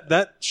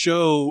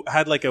show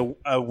had like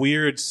a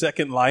weird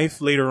second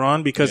life later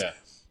on because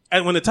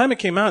and when the time it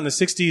came out in the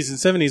 60s and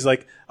 70s,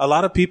 like a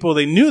lot of people,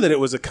 they knew that it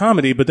was a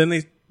comedy, but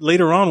then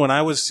later on when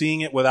I was seeing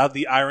it without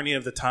the irony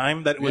of the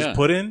time that it was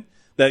put in,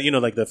 that,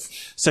 like the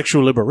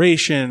sexual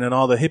liberation and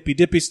all the hippy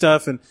dippy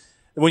stuff. And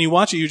when you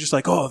watch it, you're just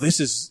like, oh, this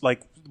is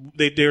like,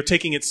 they're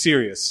taking it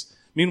serious.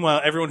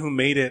 Meanwhile, everyone who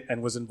made it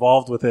and was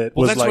involved with it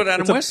was that's like, what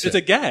Adam West said. It's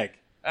a gag.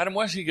 Adam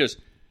West, he goes,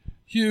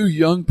 you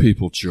young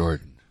people,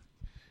 Jordan,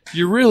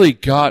 you really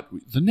got,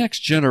 the next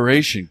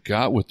generation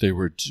got what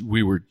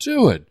we were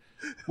doing.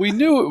 We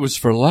knew it was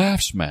for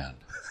laughs, man.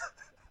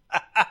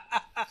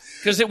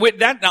 Because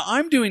now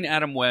I'm doing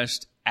Adam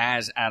West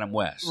as Adam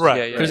West.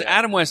 Right. Because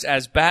Adam West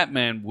as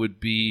Batman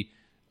would be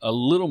a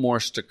little more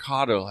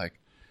staccato, like,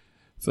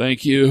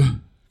 thank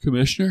you,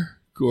 Commissioner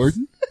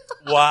Gordon.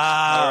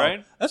 Wow. All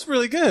right. That's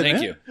really good. Thank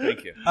man.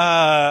 you.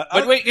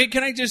 But wait,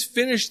 can I just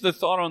finish the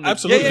thought on the...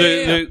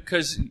 Absolutely.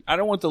 Because I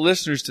don't want the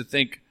listeners to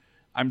think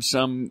I'm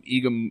some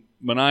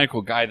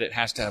egomaniacal guy that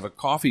has to have a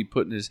coffee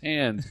put in his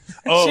hand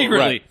secretly.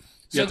 Right.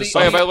 So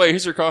by the way,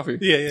 here's your coffee.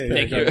 Yeah.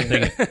 Thank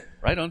you.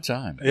 Right on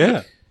time.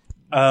 Yeah.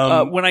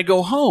 When I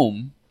go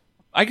home,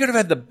 I could have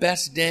had the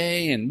best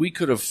day, and we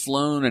could have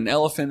flown an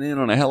elephant in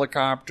on a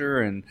helicopter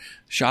and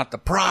shot the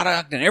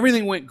product, and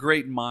everything went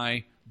great in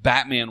my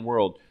Batman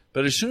world.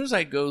 But as soon as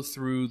I go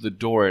through the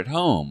door at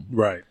home,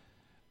 right,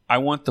 I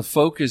want the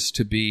focus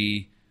to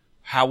be,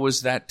 how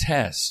was that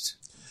test?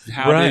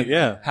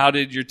 How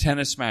did your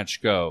tennis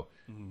match go?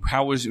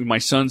 How was my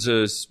son's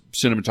a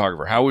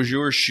cinematographer? How was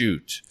your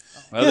shoot?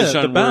 My other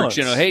son works.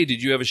 Hey,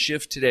 did you have a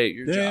shift today at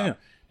your job?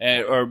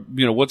 Yeah. Or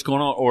what's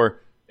going on?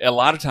 Or a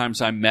lot of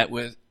times I'm met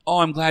with, oh,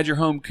 I'm glad you're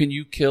home. Can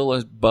you kill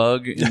a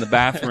bug in the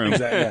bathroom?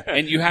 Exactly.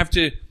 And you have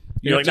to.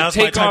 You're like, now's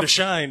my time to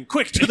shine.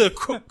 Quick to the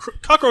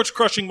cockroach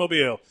crushing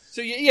mobile.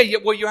 So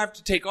well, you have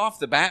to take off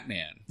the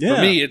Batman. Yeah.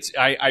 For me, it's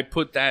I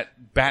put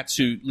that bat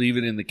suit, leave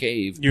it in the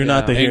cave. You're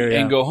not the hero,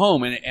 and go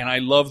home. And I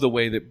love the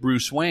way that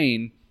Bruce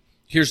Wayne.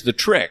 Here's the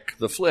trick,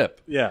 the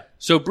flip. Yeah.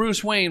 So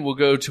Bruce Wayne will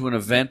go to an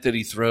event that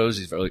he throws.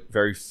 He's very,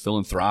 very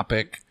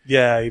philanthropic.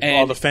 Yeah,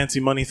 all the fancy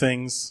money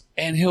things.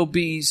 And he'll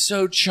be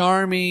so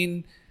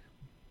charming,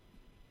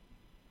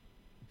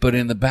 but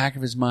in the back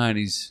of his mind,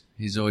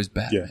 he's always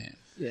Batman.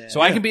 Yeah.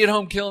 So I can be at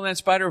home killing that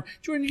spider.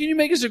 Jordan, can you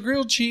make us a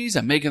grilled cheese?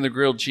 I'm making the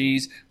grilled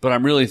cheese, but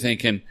I'm really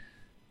thinking,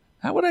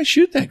 how would I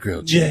shoot that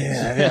grilled cheese?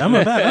 Yeah. I'm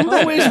a Batman. I'm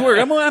always work.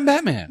 I'm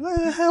Batman.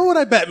 How would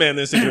I Batman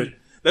this situation?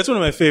 That's one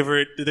of my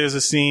favorite. There's a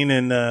scene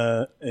in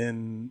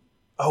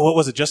what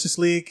was it, Justice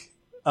League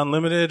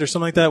Unlimited or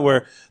something like that,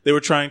 where they were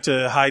trying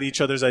to hide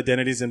each other's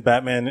identities, and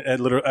Batman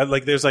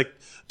there's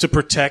to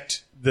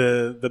protect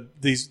the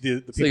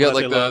people. So you got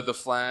like the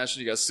Flash,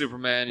 and you got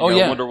Superman, you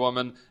got Wonder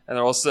Woman, and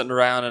they're all sitting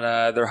around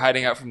and they're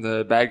hiding out from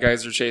the bad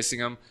guys that are chasing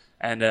them.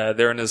 And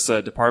they're in this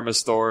department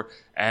store,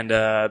 and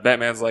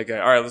Batman's like, all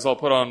right, let's all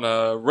put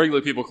on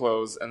regular people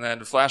clothes. And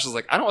then Flash is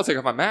like, I don't want to take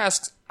off my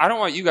masks. I don't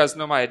want you guys to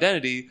know my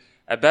identity.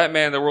 And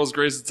Batman, the world's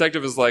greatest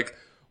detective, is like,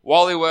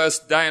 Wally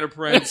West, Diana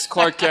Prince,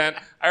 Clark Kent.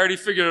 I already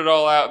figured it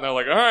all out. And they're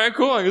like, all right,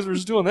 cool. I guess we're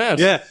just doing that.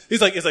 Yeah.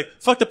 He's like,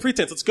 fuck the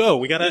pretense. Let's go.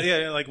 We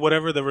gotta, like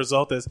whatever the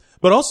result is.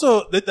 But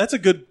also, that's a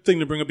good thing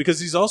to bring up because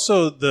he's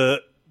also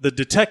the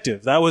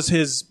detective. That was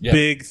his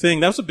big thing.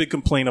 That was a big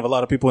complaint of a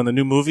lot of people in the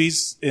new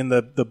movies, in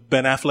the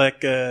Ben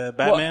Affleck Batmans.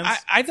 Well,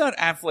 I thought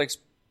Affleck's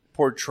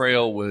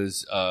portrayal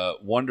was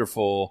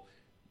wonderful.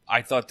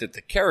 I thought that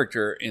the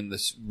character in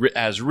this,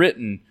 as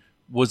written,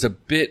 was a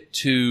bit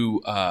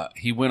too,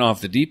 he went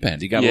off the deep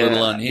end. He got a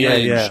little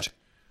unhinged. Yeah.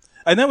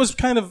 And that was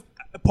kind of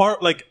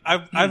part, like,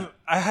 I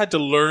had to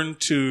learn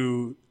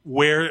to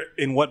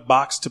in what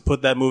box to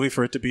put that movie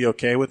for it to be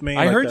okay with me.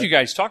 I heard you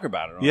guys talk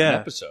about it on an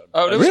episode.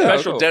 Oh, there was a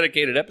special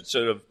dedicated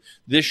episode of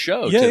this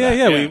show.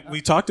 Yeah.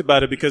 We talked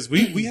about it because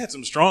we had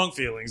some strong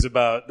feelings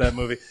about that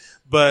movie.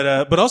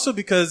 But also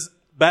because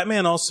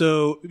Batman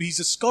he's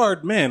a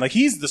scarred man. Like,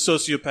 he's the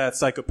sociopath,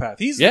 psychopath.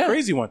 He's the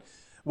crazy one.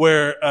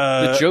 Where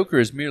the Joker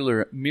is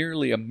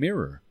merely a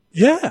mirror,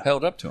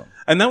 held up to him,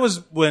 and that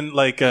was when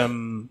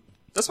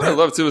that's what I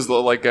love too. Is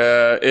like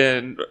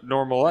in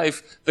normal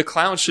life, the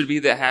clown should be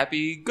the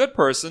happy good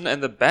person,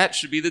 and the bat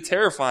should be the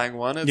terrifying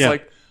one. It's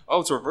like,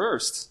 oh, it's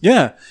reversed.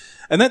 Yeah,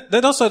 and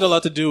that also had a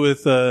lot to do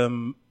with.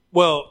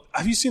 Well,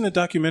 have you seen the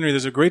documentary?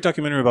 There's a great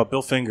documentary about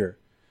Bill Finger,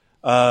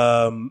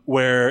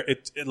 where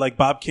it like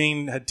Bob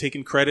Kane had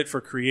taken credit for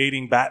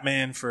creating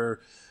Batman for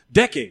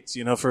decades,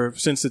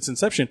 since its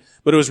inception.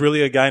 But it was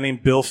really a guy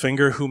named Bill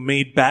Finger who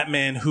made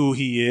Batman who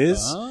he is.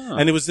 Oh.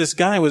 And it was this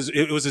guy,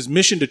 it was his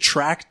mission to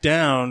track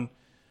down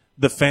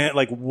the fan,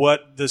 like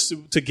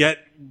to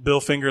get Bill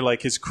Finger,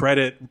 like his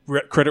credit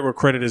where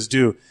credit is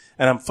due.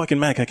 And I'm fucking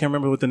mad. I can't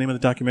remember what the name of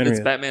the documentary is.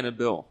 It's Batman and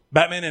Bill.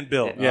 Batman and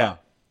Bill, yeah.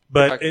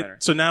 But documentary.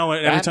 so now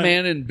every time.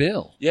 Batman and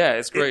Bill. Yeah,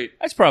 it's great.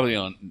 That's probably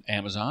on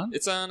Amazon.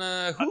 It's on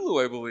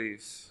Hulu, I believe.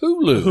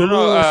 Hulu.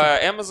 No,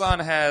 Amazon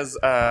has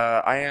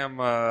I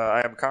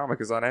Am Comic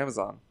is on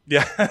Amazon.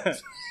 Yeah.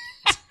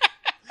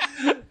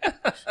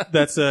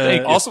 That's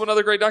Also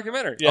another great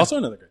documentary. also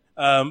another great.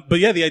 But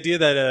yeah, the idea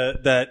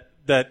that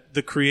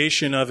the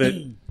creation of it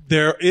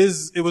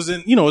it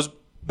was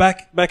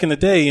back in the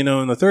day, in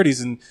the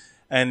 30s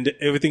and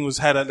everything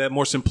had that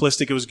more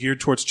simplistic. It was geared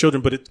towards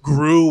children, but it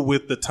grew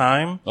with the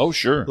time. Oh,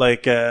 sure.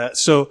 Like back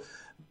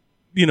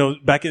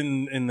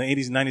in the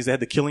 80s and 90s, they had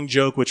the Killing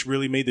Joke, which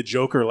really made the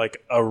Joker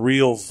like a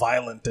real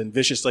violent and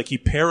vicious. Like he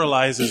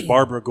paralyzes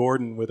Barbara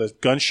Gordon with a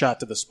gunshot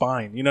to the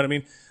spine. You know what I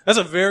mean? That's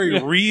a very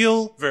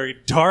real, very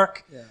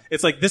dark. Yeah.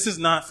 It's like, this is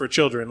not for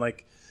children.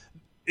 Like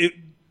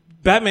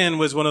Batman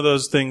was one of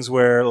those things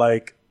where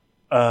like,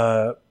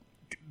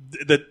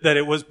 that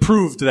it was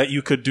proved that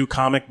you could do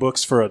comic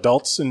books for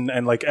adults and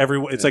like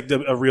it's like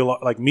a real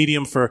like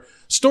medium for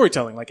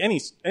storytelling, like any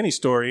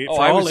story. Oh,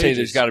 for I all would say ages.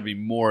 there's got to be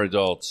more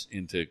adults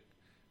into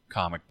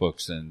comic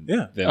books than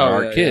Yeah. there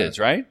are yeah, kids,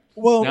 right?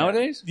 Well,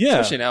 Nowadays? yeah,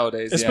 Especially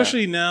nowadays.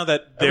 especially now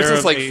that Ever they're since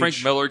of like age. Frank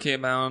Miller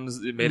came out,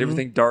 and it made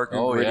everything dark and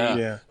Oh, gritty. yeah.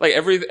 Yeah. Like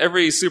every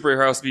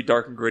superhero has to be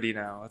dark and gritty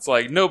now. It's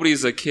like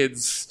nobody's a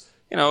kid's.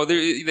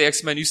 The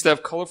X-Men used to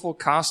have colorful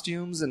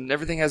costumes, and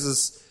everything has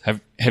this.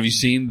 Have you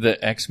seen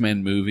the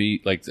X-Men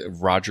movie, like the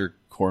Roger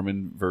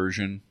Corman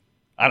version?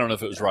 I don't know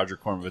if it was Roger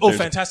Corman. But Oh,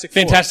 there's Fantastic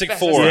Four. Fantastic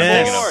Four. I'm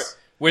Yes. thinking of.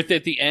 With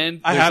at the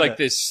end, I there's have like it.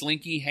 this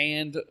slinky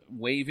hand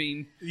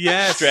waving,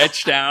 Yes.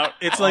 stretched out.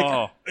 It's like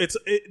Oh.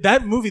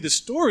 that movie. The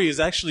story is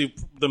actually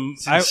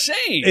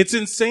insane. It's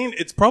insane.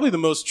 It's probably the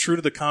most true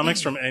to the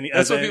comics from any.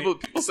 That's as what any- people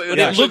say. But That's it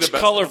actually looks the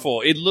best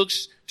colorful. It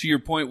looks, to your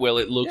point, Will,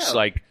 it looks Yeah.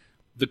 like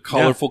the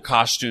colorful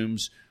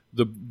costumes,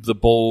 the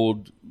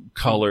bold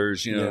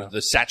colors, Yeah.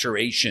 the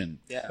saturation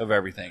of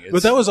everything.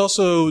 But that was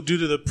also due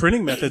to the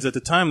printing methods at the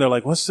time. They're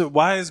like,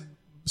 why is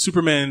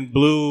Superman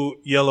blue,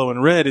 yellow,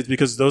 and red? It's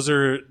because those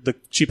are the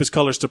cheapest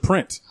colors to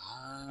print.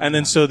 And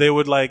then so they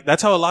would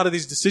that's how a lot of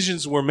these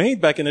decisions were made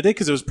back in the day,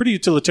 because it was pretty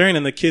utilitarian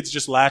and the kids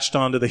just latched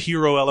onto the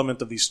hero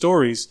element of these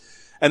stories.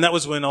 And that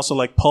was when also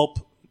like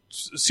pulp,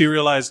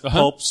 serialized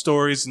pulp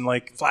stories and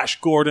like Flash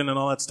Gordon and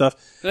all that stuff.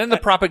 And then the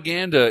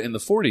propaganda in the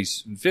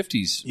 40s and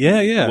 50s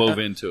Yeah. wove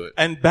into it.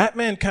 And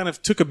Batman kind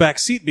of took a back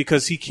seat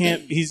because he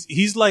can't.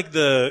 He's like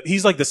the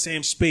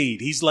Sam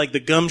Spade. He's like the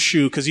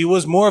Gumshoe, because he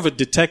was more of a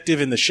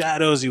detective in the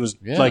shadows. He was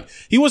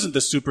he wasn't the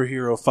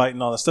superhero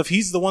fighting all that stuff.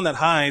 He's the one that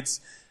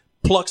hides,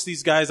 plucks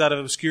these guys out of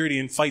obscurity,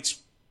 and fights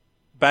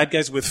bad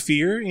guys with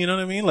fear. You know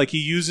what I mean? Like he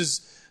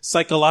uses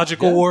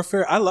psychological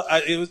warfare.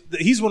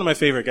 He's one of my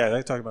favorite guys.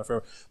 I talk about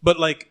forever. But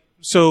like,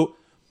 so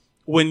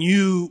when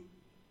you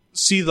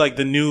see like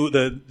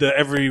the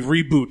every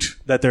reboot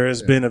that there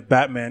has been of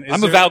Batman,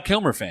 I'm a Val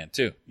Kilmer fan,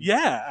 too.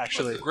 Yeah,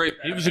 actually. Great.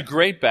 He was a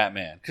great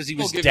Batman because he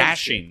was give him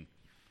dashing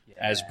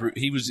as Bruce.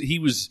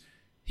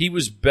 He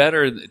was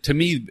better to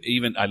me.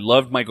 Even I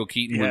loved Michael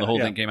Keaton when the whole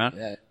thing came out,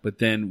 but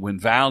then when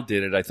Val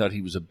did it, I thought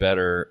he was a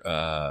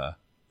better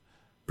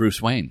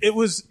Bruce Wayne.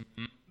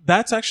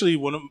 That's actually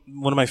one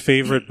of my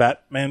favorite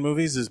Batman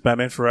movies is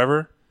Batman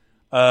Forever,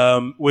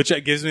 which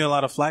gives me a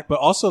lot of flack. But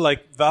also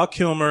like Val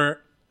Kilmer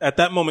at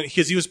that moment,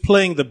 because he was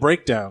playing the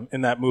breakdown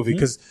in that movie,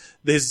 because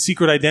his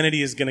secret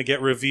identity is going to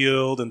get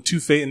revealed, and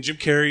Two-Face and Jim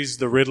Carrey's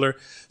the Riddler.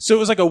 So it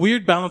was like a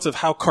weird balance of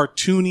how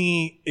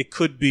cartoony it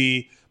could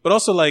be, but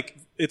also like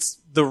it's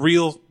the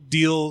real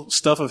deal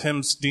stuff of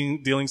him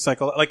dealing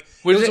like it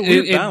was a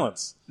weird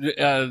balance.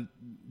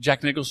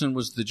 Jack Nicholson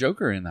was the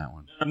Joker in that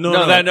one.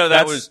 No,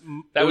 that was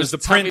was the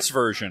Tommy- Prince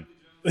version.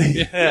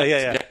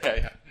 yeah.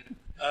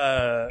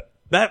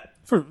 That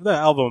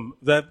album,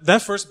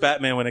 that first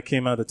Batman when it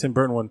came out, the Tim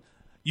Burton one,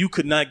 you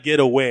could not get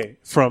away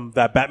from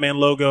that Batman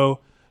logo.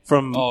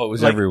 It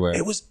was everywhere.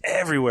 It was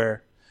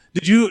everywhere.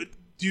 Did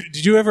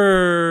you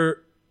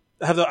ever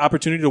have the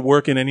opportunity to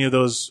work in any of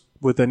those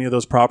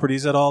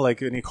properties at all?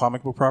 Like any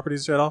comic book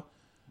properties at all?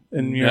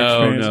 In your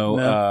experience? No.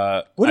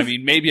 I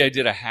mean, maybe I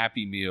did a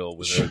Happy Meal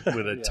with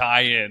a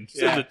tie-in to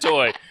the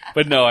toy,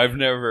 but no, I've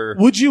never.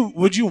 Would you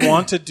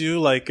want to do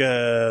like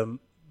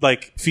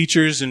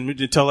features and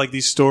to tell like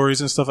these stories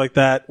and stuff like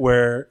that,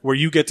 where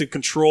you get to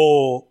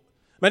control?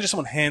 Imagine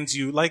someone hands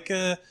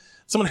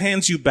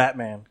you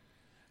Batman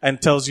and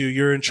tells you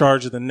you're in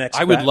charge of the next.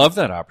 I would love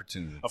that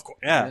opportunity. Of course,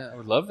 yeah. I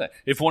would love that.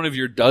 If one of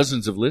your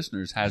dozens of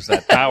listeners has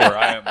that power,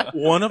 I am.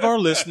 One of our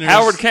listeners,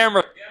 Howard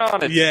Cameron, get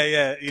on it.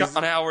 Yeah. Come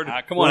on, Howard.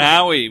 Come on,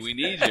 Howie, we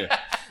need you.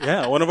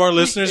 Yeah, one of our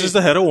listeners is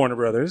the head of Warner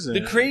Brothers.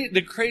 The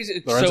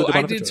crazy. Lorenzo So de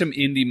I Bonaventura. did some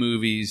indie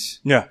movies,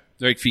 Yeah.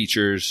 like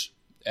features.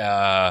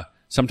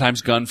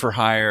 Sometimes Gun for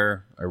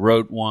Hire. I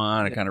wrote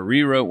one. I kind of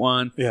rewrote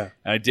one. Yeah.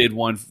 And I did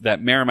one,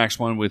 that Miramax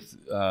one with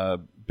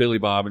Billy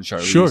Bob and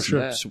Charlize.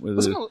 Sure. With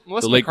Wasn't the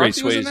Melissa late great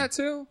McCarthy was in Swayze. that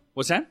too?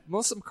 What's that?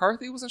 Melissa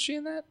McCarthy, wasn't she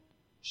in that?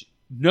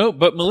 No,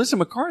 but Melissa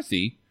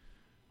McCarthy,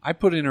 I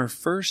put in her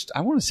first,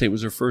 I want to say it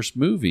was her first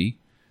movie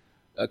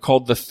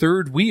called The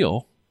Third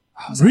Wheel.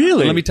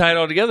 Really? Let me tie it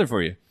all together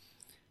for you.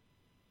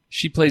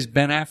 She plays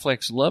Ben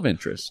Affleck's love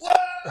interest.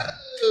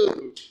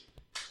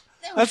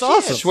 That's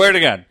awesome. Swear to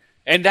God.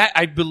 And that,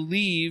 I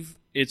believe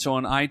it's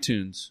on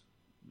iTunes.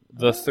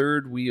 The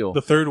Third Wheel.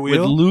 The Third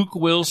Wheel? With Luke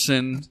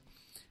Wilson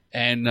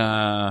and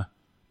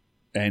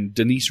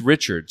Denise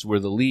Richards were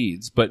the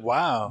leads. But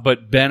Wow.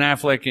 But Ben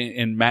Affleck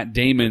and Matt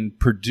Damon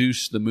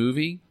produced the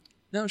movie.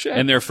 No shit.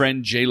 And their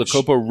friend Jay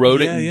Lacopo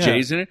wrote it, Yeah, and yeah.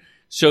 Jay's in it.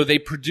 So they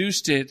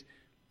produced it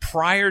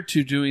prior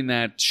to doing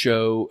that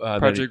show.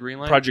 Project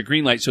Greenlight? Project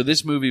Greenlight. So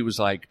this movie was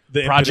like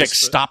The Project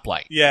impetus for-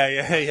 Stoplight.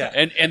 Yeah.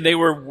 And they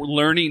were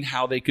learning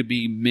how they could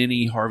be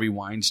mini Harvey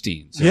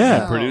Weinsteins.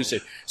 Yeah. And produce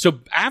it. So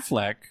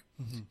Affleck,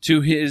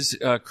 to his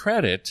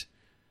credit,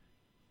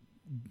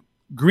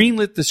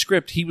 greenlit the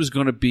script. He was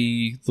going to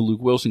be the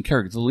Luke Wilson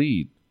character, the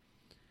lead.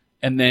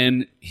 And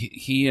then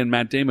he and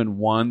Matt Damon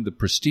won the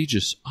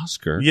prestigious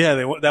Oscar. Yeah,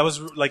 that was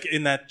like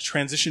in that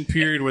transition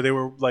period where they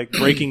were like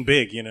breaking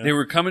big, you know. They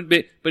were coming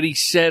big, but he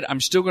said,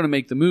 I'm still going to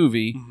make the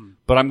movie,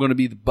 but I'm going to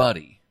be the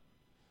buddy.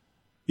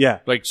 Yeah.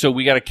 Like, so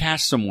we got to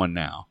cast someone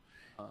now.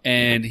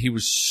 And he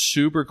was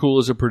super cool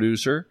as a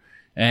producer,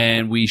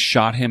 and we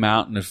shot him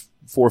out in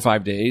 4 or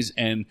 5 days,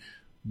 and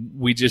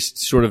we just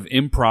sort of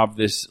improv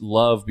this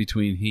love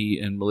between he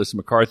and Melissa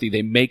McCarthy.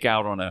 They make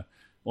out on a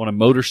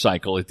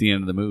motorcycle at the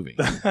end of the movie.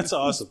 That's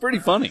awesome. Pretty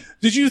funny.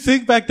 Did you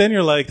think back then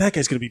you're like, that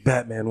guy's going to be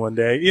Batman one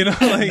day? You know,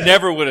 like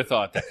Never would have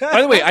thought that.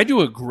 By the way, I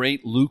do a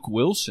great Luke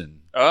Wilson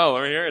Oh,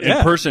 let me hear it. Yeah.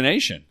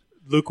 impersonation.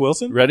 Luke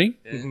Wilson? Ready?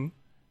 Mm-hmm.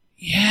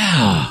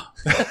 Yeah.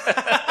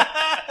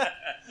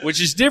 Which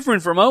is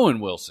different from Owen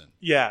Wilson.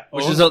 Yeah.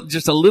 Which is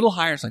just a little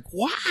higher. It's like,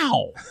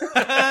 wow.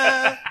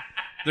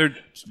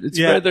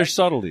 They're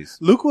subtleties.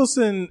 Luke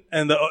Wilson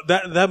and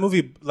that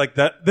movie like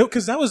that,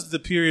 because that was the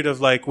period of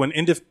like when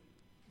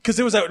because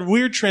there was that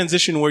weird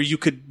transition where you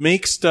could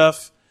make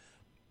stuff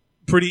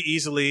pretty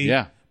easily,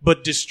 Yeah.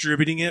 but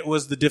distributing it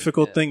was the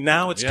difficult thing.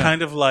 Now it's Yeah.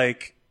 kind of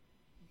like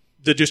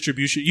the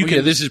distribution. You Oh, can.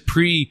 yeah, this is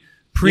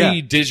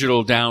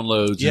pre-digital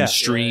downloads Yeah. and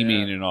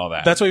streaming and all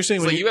that. That's what you're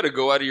saying. It's when like you had to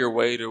go out of your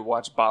way to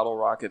watch Bottle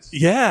Rocket.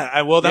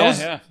 Yeah, well, that Yeah, was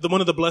yeah.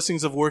 one of the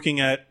blessings of working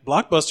at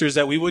Blockbuster is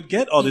that we would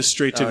get all this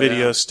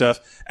straight-to-video yeah. stuff,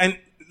 and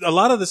a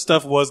lot of the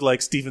stuff was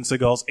like Steven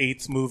Seagal's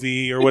 8th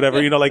movie or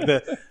whatever, you know, like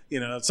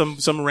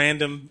some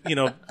random,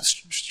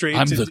 straight.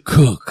 I'm the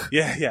cook.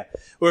 Yeah.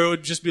 Where it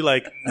would just be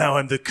like, now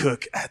I'm the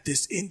cook at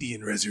this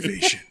Indian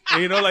reservation,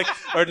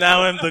 or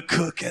now I'm the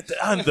cook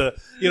I'm the,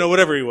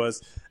 whatever he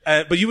was.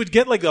 But you would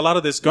get like a lot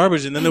of this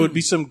garbage, and then there would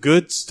be some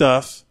good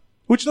stuff,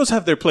 which those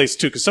have their place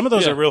too, because some of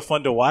those Yeah. are real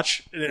fun to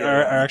watch,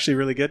 are actually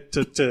really good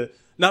to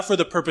not for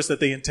the purpose that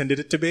they intended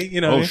it to be,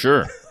 what I Oh, mean?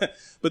 sure.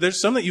 But there's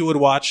some that you would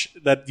watch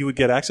that you would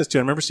get access to.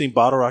 I remember seeing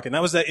Bottle Rocket, and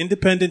that was that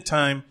independent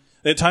time,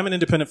 that time in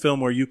independent film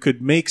where you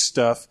could make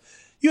stuff.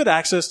 You had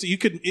access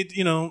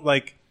to,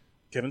 like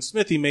Kevin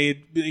Smith, he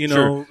made,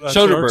 Sure. sharks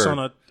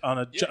Soderbergh. on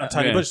a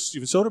tiny Yeah. bush.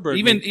 Steven Soderbergh.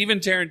 Even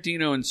made-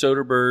 Tarantino and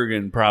Soderbergh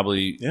and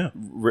probably Yeah.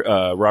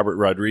 Robert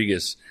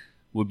Rodriguez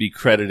would be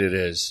credited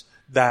as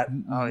that.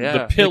 Oh, yeah.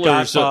 the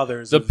pillars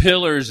Godfathers of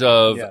of-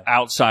 of Yeah.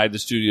 outside the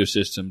studio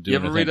system doing You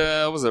ever the thing.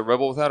 read, was it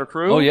Rebel Without a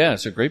Crew? Oh, yeah,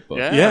 it's a great book.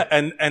 Yeah. Yeah,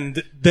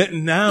 and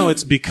now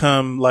it's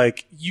become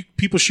like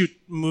people shoot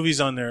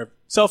movies on their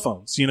cell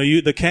phones.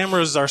 The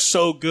cameras are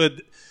so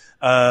good.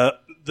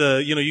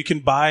 You can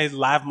buy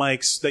lav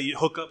mics that you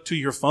hook up to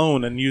your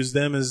phone and use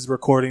them as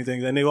recording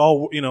things, and they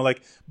all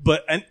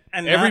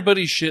and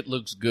Everybody's shit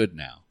looks good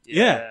now.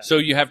 yeah, So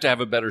you have to have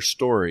a better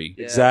story.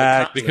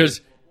 exactly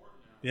Because,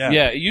 yeah,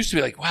 yeah, it used to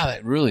be like, wow,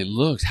 that really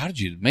looks, how did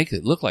you make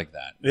it look like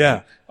that?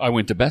 yeah. I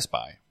went to Best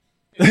Buy.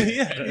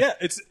 yeah.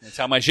 It's That's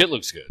how my shit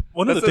looks good.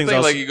 one That's of the the things. thing,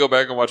 Also, like you go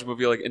back and watch a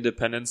movie like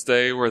Independence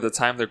Day, where at the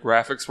time the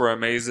graphics were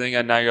amazing,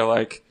 and now you're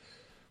like,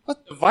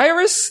 what, the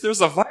virus?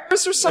 There's a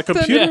virus or something?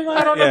 computer I don't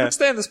virus? Yeah.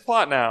 understand this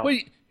plot now. Well,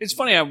 it's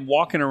funny. I'm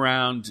walking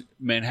around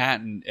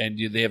Manhattan, and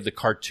they have the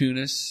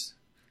cartoonists.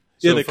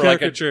 Yeah, the for like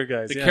caricature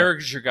guys, The yeah.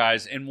 caricature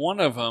guys, and one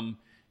of them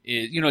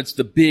is, it's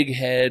the big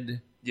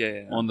head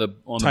Yeah. on the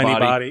Tiny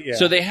body. body, yeah.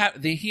 So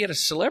he had a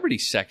celebrity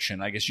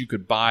section. I guess you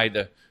could buy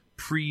the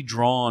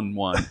pre-drawn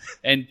one,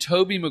 and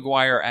Tobey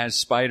Maguire as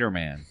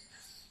Spider-Man.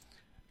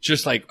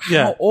 Just like how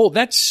Yeah. old?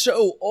 That's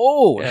so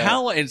old. Yeah.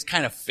 How it's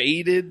kind of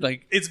faded.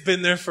 Like it's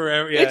been there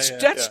forever. Yeah,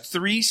 that's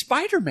 3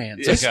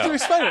 Spider-Mans It's ago. 3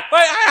 Spider-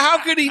 But how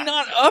could he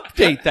not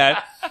update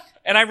that?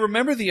 And I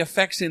remember the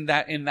effects in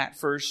that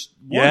first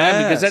one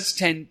because Yes.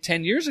 that's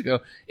 10 years ago.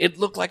 It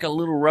looked like a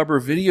little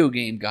rubber video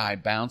game guy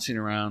bouncing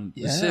around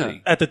the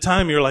city. At the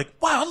time, you're like,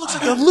 wow, it looks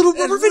like a little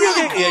rubber video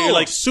game. Yeah, you're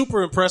like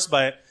super impressed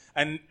by it,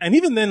 and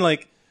even then,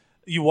 like.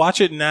 You watch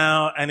it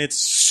now, and it's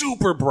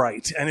super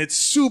bright, and it's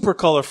super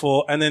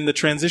colorful, and then the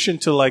transition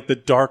to like the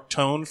dark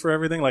tone for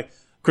everything, like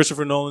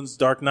Christopher Nolan's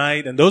Dark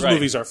Knight, and those Right.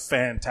 movies are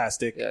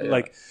fantastic. Yeah, yeah.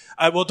 Like,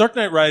 Dark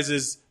Knight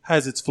Rises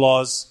has its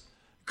flaws.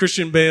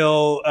 Christian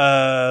Bale,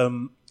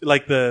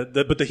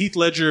 but the Heath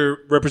Ledger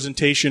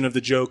representation of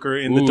the Joker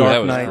in The Ooh, Dark that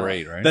was Knight,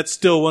 great, right? That's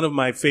still one of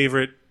my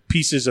favorite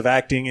pieces of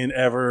acting in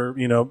ever.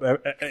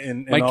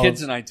 In My all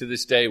kids of- and I to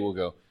this day will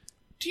go,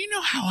 do you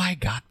know how I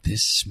got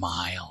this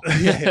smile?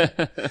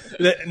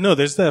 No,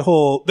 there's that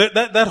whole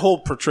that whole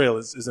portrayal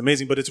is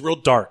amazing, but it's real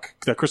dark.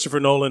 That Christopher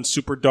Nolan,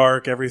 super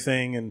dark,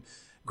 everything, and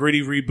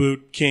gritty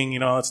reboot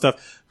king, all that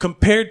stuff,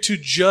 compared to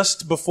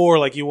just before,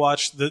 like you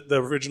watch the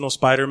original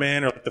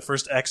Spider-Man or like the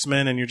first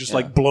X-Men, and you're just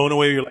like blown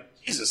away. You're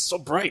like, Jesus, so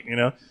bright,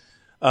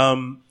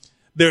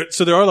 there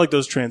are like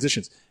those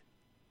transitions.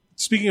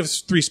 Speaking of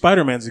 3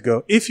 Spider-Mans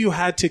ago, if you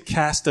had to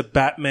cast a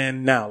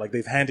Batman now, like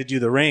they've handed you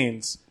the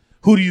reins,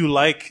 who do you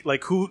like?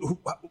 Like who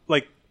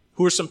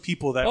are some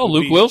people that?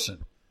 Luke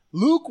Wilson.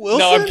 Luke Wilson?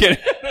 No, I'm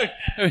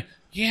kidding.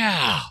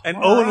 Yeah. And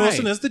Owen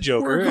Wilson as the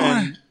Joker.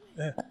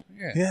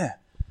 Yeah.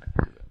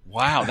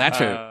 Wow, that's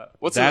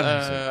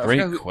a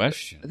great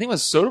question. I think it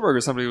was Soderbergh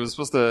or somebody who was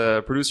supposed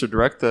to produce or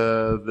direct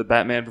the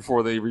Batman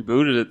before they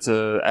rebooted it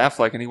to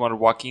Affleck, and he wanted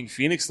Joaquin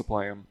Phoenix to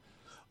play him.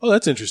 Oh,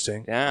 that's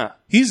interesting. Yeah.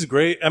 He's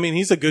great. I mean,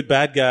 he's a good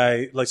bad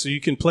guy. Like, so you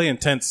can play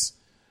intense.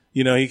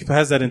 He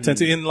has that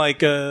intensity in like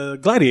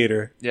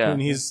Gladiator. Yeah. And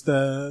he's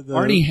the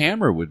Armie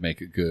Hammer would make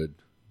a good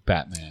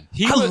Batman.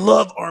 I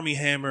love Armie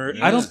Hammer.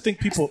 I don't think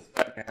people.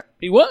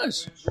 He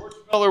was. George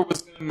Miller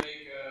was going to make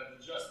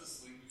the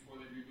Justice League before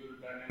they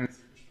rebooted Batman and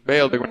Christian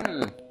Bale. They went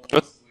to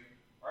Justice League.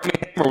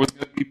 Armie Hammer was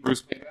going to be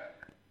Bruce Wayne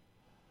Batman.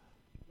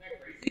 Isn't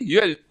that crazy? You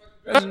had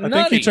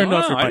I think you turned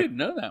off your mic. I didn't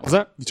know that. Was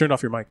that? You turned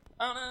off your mic.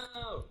 Oh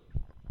no!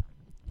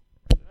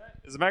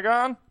 Is the mic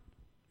on?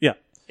 Yeah.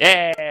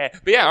 Yeah,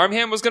 but yeah, Armie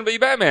Hammer was going to be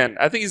Batman.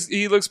 I think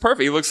he looks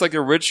perfect. He looks like a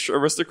rich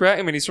aristocrat.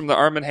 I mean, he's from the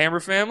Arm and Hammer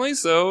family,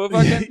 so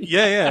fucking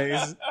Yeah.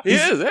 he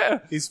is. Yeah,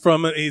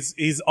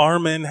 He's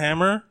Armand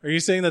Hammer. Are you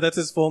saying that that's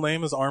his full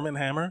name is Armand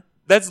Hammer?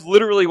 that's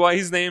literally why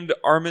he's named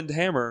Armand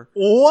Hammer.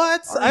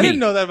 What? I didn't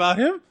know that about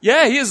him.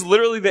 Yeah, he is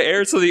literally the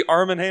heir to the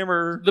Arm and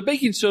Hammer. The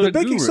baking soda. The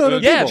baking guru. soda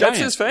Yeah, Giant. that's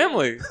his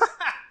family.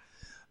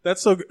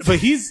 That's so good. But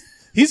he's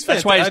That's why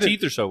his fantastic.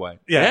 teeth are so white.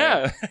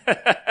 Yeah.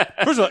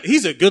 First of all,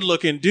 he's a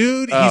good-looking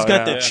dude. He's Oh,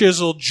 got yeah. the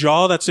chiseled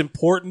jaw that's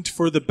important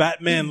for the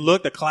Batman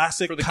look, the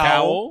classic For the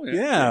cowl. cowl,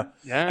 Yeah.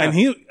 Yeah.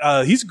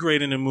 And he's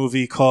great in a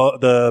movie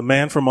called The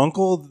Man from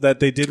U.N.C.L.E. that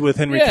they did with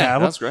Henry Yeah,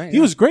 Cavill. that's great, He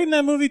yeah. was great in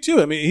that movie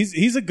too. I mean,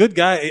 he's a good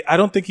guy. I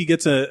don't think he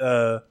gets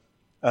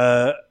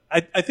I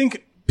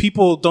think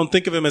people don't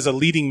think of him as a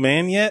leading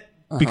man yet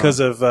because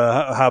of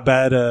how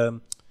bad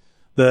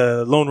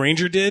the Lone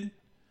Ranger did.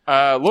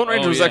 Lone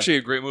Ranger was yeah. actually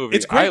a great movie.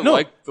 It's great. I No,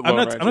 like the Lone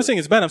Ranger. I'm not saying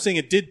it's bad. I'm saying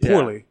it did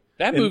poorly.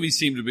 That movie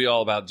seemed to be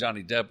all about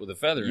Johnny Depp with a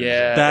feather. in it.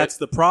 Yeah, That's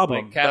the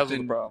problem. Like that was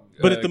Captain. the problem.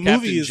 But the movie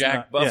Captain is Jack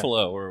not- yeah.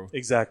 Buffalo or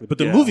Exactly. But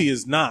the Yeah. movie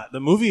is not. The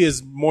movie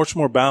is much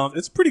more balanced.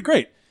 It's pretty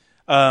great.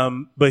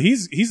 But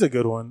he's a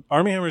good one.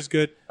 Armie Hammer's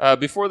good.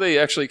 Before they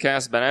actually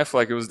cast Ben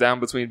Affleck, it was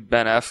down between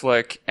Ben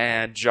Affleck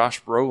and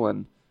Josh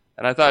Brolin.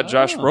 And I thought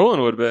Josh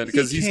Brolin would have been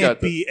because he he's can't got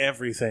the. be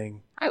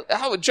everything.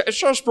 How would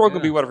Josh Brolin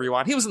can be whatever you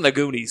want? He was in the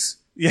Goonies.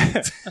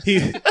 Yeah.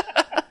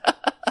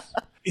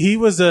 He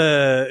was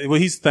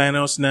he's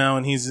Thanos now,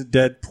 and he's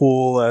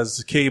Deadpool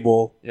as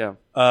Cable. Yeah.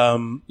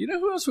 You know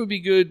who else would be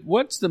good?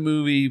 What's the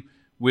movie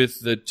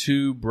with the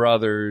two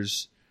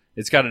brothers?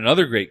 It's got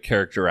another great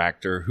character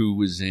actor who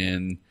was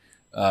in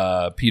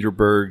Peter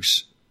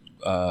Berg's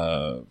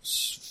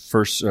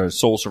first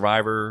Soul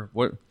Survivor.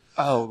 What?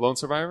 Oh, Lone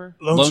Survivor?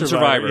 Lone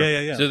Survivor.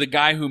 Yeah. So the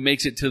guy who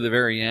makes it to the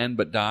very end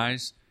but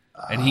dies,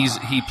 and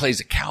he plays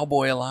a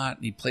cowboy a lot.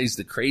 And he plays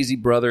the crazy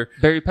brother.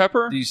 Barry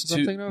Pepper? These Is two,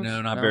 that what I'm thinking of?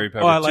 no, not Barry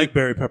Pepper. Oh, I like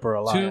Barry Pepper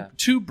a lot.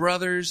 two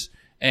brothers,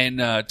 and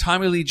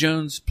Tommy Lee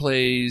Jones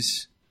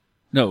plays.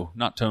 No,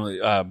 not Tommy.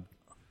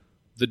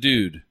 The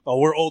dude. Oh,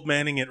 we're old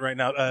manning it right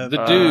now.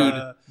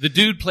 The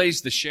dude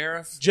plays the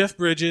sheriff. Jeff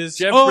Bridges.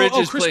 Jeff Oh,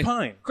 Bridges Chris play-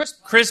 Pine.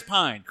 Chris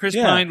Pine. Chris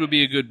Yeah. Pine would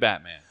be a good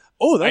Batman.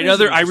 Oh, that is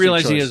an I interesting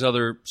realize he choice. has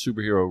other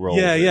superhero roles.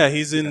 Yeah,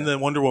 he's in the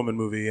Wonder Woman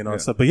movie and all that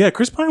stuff. But yeah,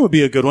 Chris Pine would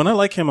be a good one. I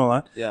like him a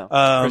lot. Yeah.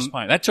 Chris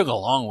Pine. That took a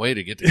long way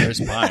to get to Chris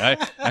Pine.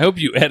 I hope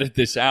you edit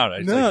this out.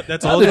 No,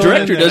 that's all all the going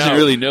director in there. doesn't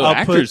really know I'll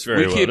actors put-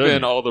 very We well. keep does in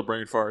he? all the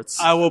brain farts.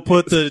 I will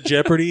put the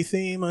Jeopardy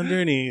theme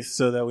underneath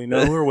so that we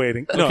know we're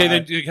waiting. No, Okay,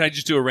 then can I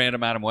just do a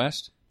random Adam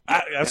West?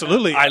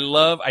 absolutely.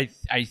 I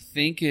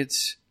think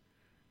it's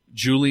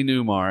Julie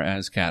Newmar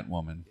as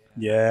Catwoman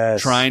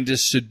Yes. trying to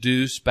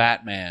seduce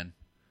Batman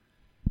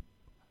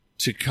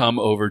to come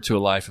over to a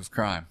life of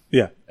crime.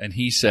 Yeah. And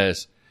he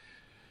says,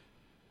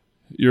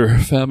 "Your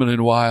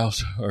feminine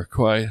wiles are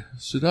quite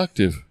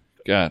seductive,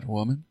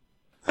 Catwoman,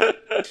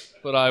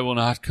 but I will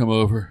not come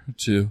over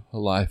to a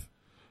life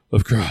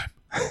of crime."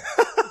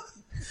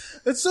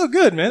 That's so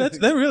good, man.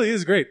 That really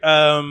is great.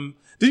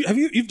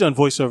 You've done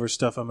voiceover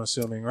stuff, I'm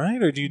assuming,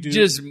 right? Or do you do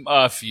Just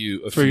a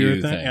few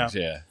your things,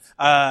 thing?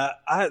 yeah.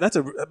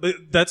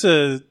 That's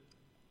a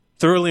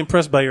thoroughly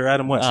impressed by your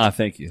Adam West.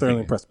 Thank you. Thoroughly Thank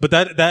you. impressed. But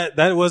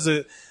that was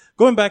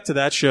going back to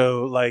that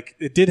show, like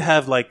it did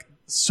have like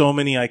so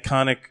many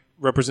iconic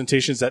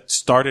representations that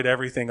started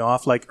everything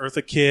off, like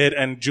Eartha Kitt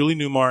and Julie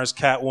Newmar's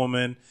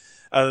Catwoman,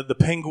 the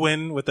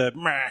Penguin with the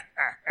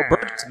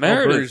Burgess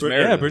Meredith.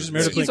 Yeah, Burgess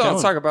Meredith. He's playing all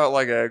Catwoman. talk about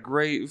like a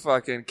great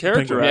fucking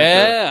character Penguin.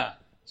 actor. Yeah.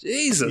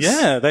 Jesus.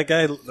 Yeah, that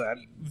guy.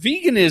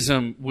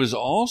 Veganism was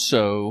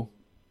also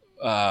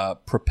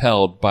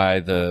propelled by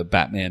the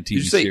Batman TV Did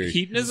you say series.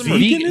 hedonism?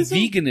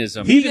 Veganism?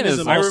 Veganism.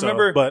 Veganism I also,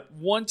 remember but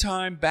one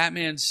time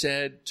Batman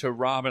said to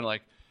Robin,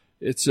 like,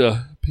 "It's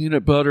a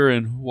peanut butter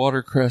and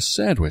watercress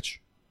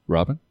sandwich,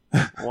 Robin."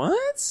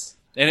 What?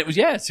 And it was,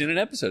 it's in an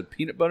episode,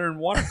 peanut butter and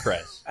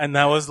watercress. And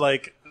that was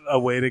like a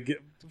way to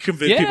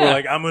convince people,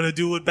 like, I'm going to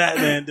do what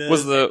Batman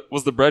does.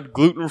 Was the bread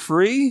gluten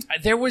free?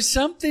 There was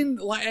something,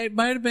 like it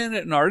might have been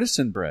an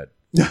artisan bread.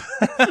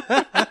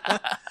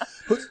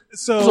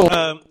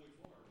 So,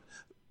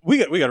 we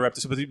got to wrap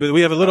this up, but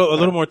we have a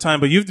little more time.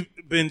 But you've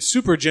been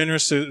super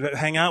generous to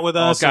hang out with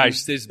us. Oh,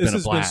 guys, this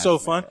has been so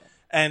fun.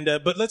 And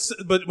but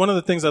one of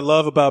the things I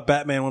love about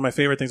Batman, one of my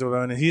favorite things about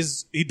Batman,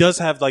 he does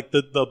have like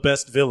the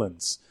best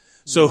villains.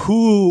 So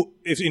who,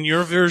 if in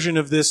your version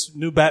of this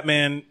new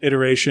Batman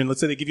iteration,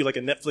 let's say they give you like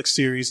a Netflix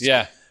series,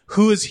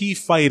 who is he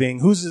fighting?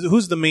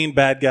 Who's the main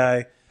bad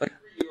guy?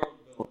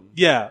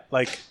 Yeah,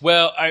 like.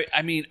 Well,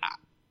 I mean,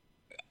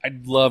 I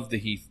love the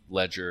Heath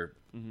Ledger.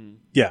 Mm-hmm.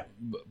 Yeah.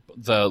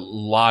 The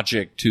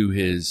logic to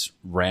his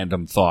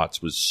random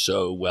thoughts was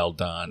so well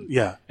done.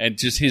 Yeah. And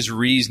just his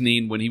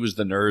reasoning when he was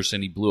the nurse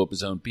and he blew up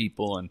his own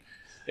people and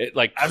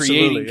like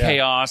Absolutely, creating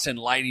chaos and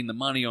lighting the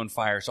money on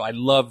fire. So I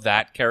love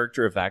that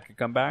character if that could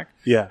come back.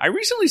 Yeah. I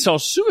recently saw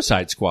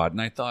Suicide Squad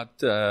and I thought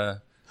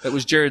that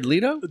was Jared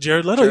Leto.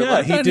 Jared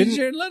Leto, he didn't.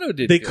 Jared Leto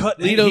did. They good. cut.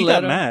 Leto, he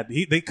got mad.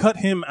 They cut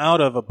him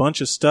out of a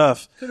bunch of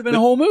stuff. Could have been a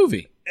whole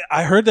movie.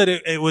 I heard that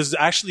it was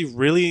actually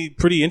really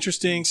pretty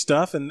interesting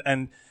stuff,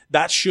 and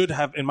that should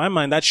have, in my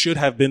mind, that should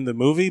have been the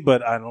movie.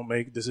 But I don't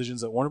make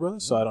decisions at Warner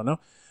Brothers, so I don't know.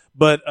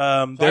 But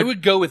I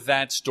would go with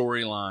that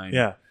storyline.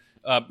 Yeah.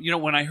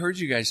 When I heard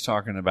you guys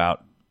talking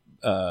about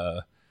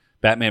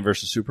Batman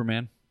versus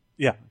Superman,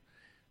 yeah,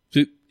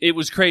 it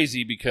was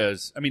crazy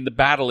because the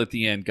battle at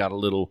the end got a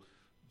little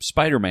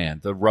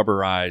Spider-Man, the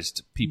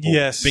rubberized people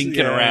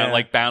binking around,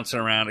 like bouncing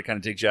around. It kind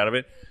of takes you out of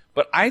it.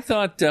 But I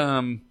thought,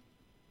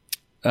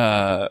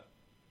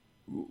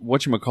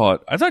 whatchamacallit,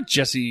 I thought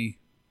Jesse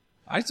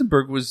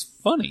Eisenberg was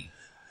funny.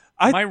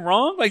 Am I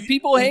wrong? Like,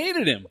 people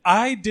hated him.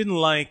 I didn't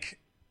like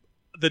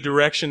the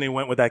direction they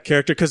went with that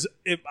character because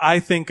I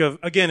think of,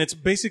 again, it's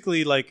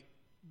basically like,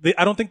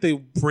 I don't think they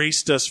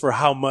braced us for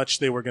how much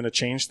they were going to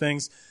change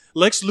things.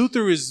 Lex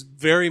Luthor is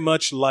very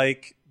much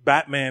like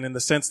Batman in the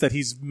sense that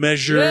he's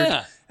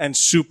measured and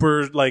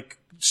super like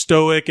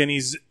stoic, and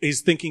he's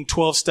thinking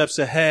 12 steps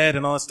ahead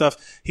and all that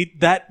stuff.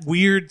 That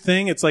weird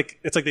thing, it's like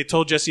they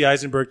told Jesse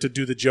Eisenberg to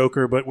do the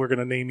Joker, but we're going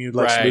to name you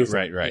Lex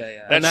Luthor. Right.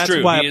 Yeah. That's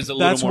true. Why,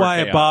 that's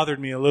why it bothered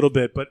me a little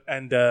bit. But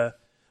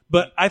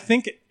I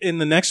think in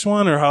the next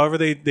one, or however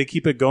they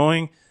keep it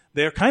going,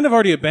 they're kind of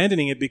already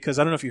abandoning it because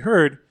I don't know if you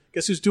heard.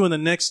 Guess who's doing the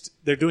next?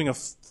 They're doing a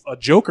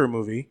Joker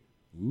movie.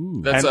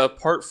 Ooh. That's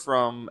apart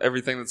from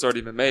everything that's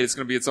already been made. It's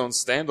going to be its own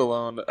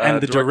standalone.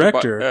 And the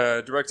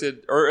director.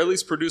 Directed, or at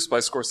least produced by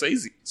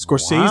Scorsese.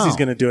 Scorsese's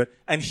going to do it.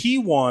 And he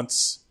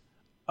wants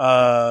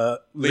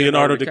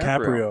Leonardo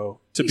DiCaprio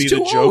to be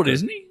the Joker. Old,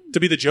 isn't he? To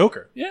be the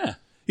Joker. Yeah.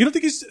 You don't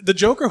think he's the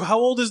Joker? How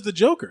old is the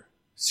Joker?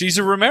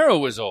 Cesar Romero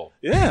was old.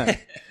 Yeah.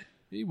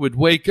 He would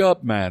wake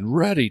up, man,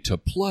 ready to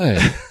play.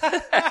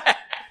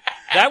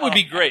 That would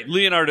be great.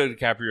 Leonardo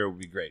DiCaprio would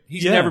be great.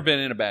 He's never been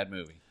in a bad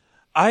movie.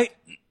 I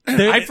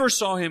first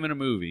saw him in a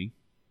movie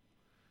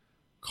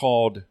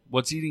called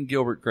What's Eating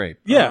Gilbert Grape?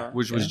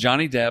 Which was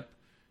Johnny Depp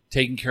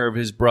taking care of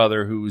his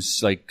brother who's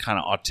like kind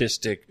of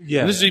autistic. Yeah.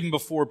 And this is even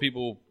before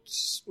people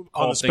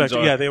on the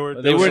spectrum.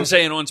 They weren't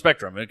saying on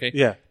spectrum, okay?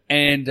 Yeah.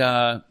 And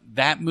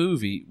that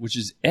movie, which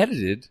is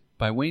edited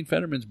by Wayne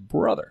Fetterman's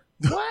brother.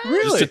 What?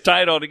 Really? Just to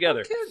tie it all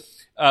together.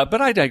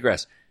 But I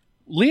digress.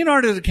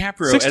 Leonardo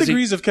DiCaprio. 6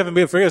 Degrees of Kevin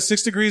Bacon. Forget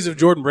 6 Degrees of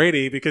Jordan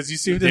Brady because you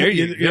see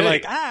you're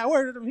like,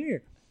 where did I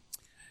hear?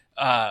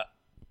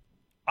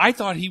 I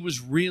thought he was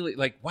really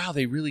like, wow,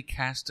 they really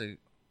cast a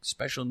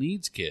special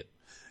needs kid.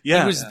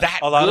 Yeah, he was that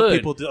a lot good. of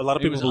people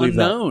believe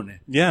unknown. That.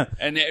 Yeah,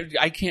 and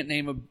I can't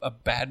name a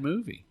bad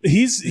movie.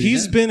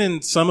 He's been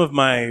in some of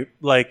my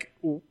like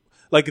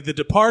The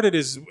Departed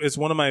is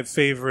one of my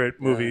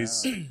favorite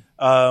movies.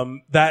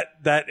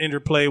 That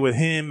interplay with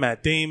him,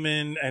 Matt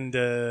Damon, and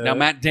now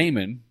Matt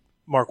Damon,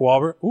 Mark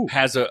Wahlberg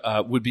has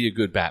would be a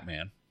good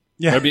Batman.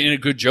 Yeah, would be in a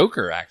good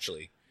Joker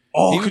actually.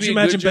 Oh, could you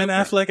imagine Ben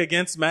Affleck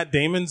against Matt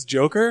Damon's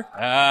Joker?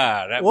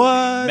 That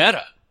would be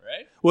meta,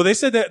 right? Well, they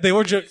said that they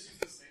were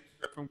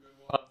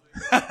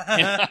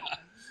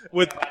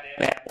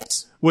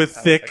with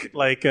thick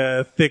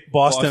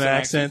Boston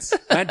accents.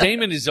 Matt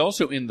Damon is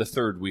also in The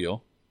Third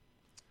Wheel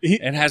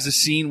and has a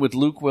scene with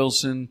Luke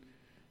Wilson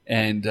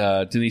and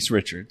Denise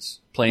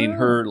Richards playing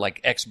her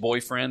like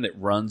ex-boyfriend that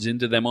runs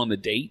into them on the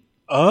date.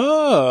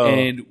 Oh,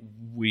 and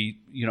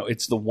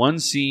it's the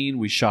one scene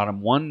we shot him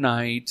one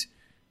night.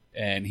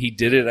 And he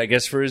did it, I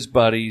guess, for his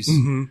buddies.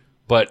 Mm-hmm.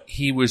 But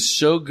he was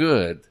so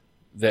good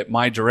that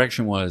my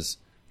direction was,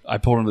 I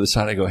pulled him to the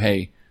side. I go,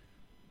 hey,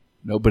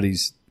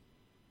 nobody's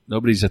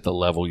at the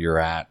level you're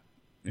at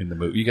in the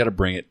movie. You got to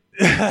bring it.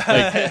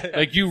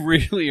 like you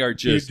really are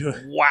just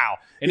wow.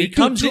 And he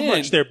comes in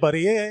much there,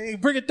 buddy. Hey,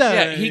 bring it down.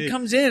 Yeah, he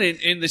comes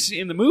in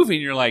the movie,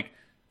 and you're like,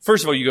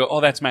 first of all, you go, oh,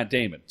 that's Matt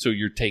Damon. So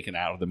you're taken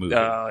out of the movie.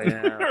 Oh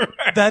yeah.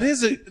 That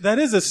is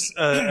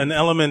an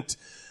element.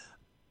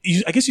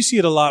 I guess you see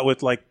it a lot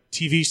with like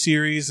TV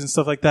series and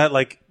stuff like that.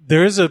 Like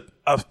there is a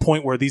a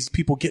point where these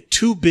people get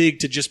too big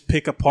to just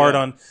pick apart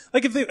on.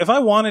 Like if I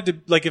wanted to,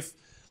 like if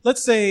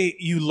let's say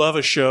you love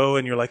a show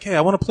and you're like, hey,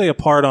 I want to play a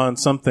part on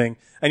something,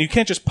 and you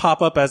can't just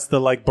pop up as the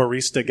like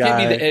barista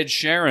guy. Give me the Ed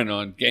Sheeran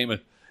on Game of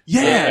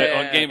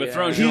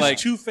Thrones. He's You're like,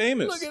 too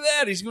famous. look at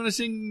that. He's going to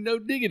sing No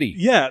Diggity.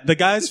 Yeah, the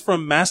guys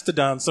from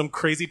Mastodon, some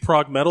crazy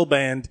prog metal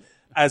band,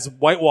 as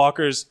White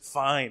Walkers,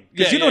 fine.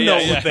 Because you don't know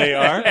what they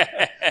are.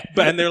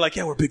 And they're like,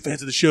 yeah, we're big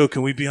fans of the show.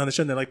 Can we be on the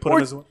show? And they like put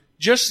them as one.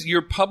 Just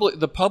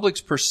the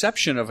public's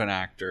perception of an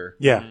actor.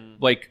 Yeah.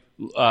 Like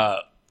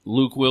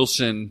Luke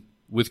Wilson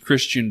with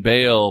Christian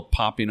Bale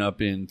popping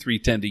up in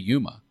 3:10 to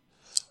Yuma.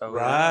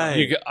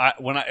 Right. I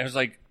was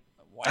like,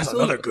 That's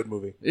another good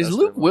movie. Is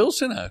Luke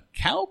Wilson a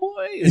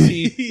cowboy? Is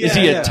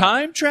he a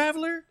time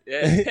traveler?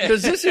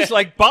 Because this is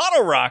like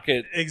Bottle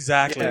Rocket.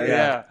 Exactly.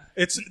 Yeah.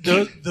 It's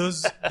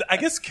those. I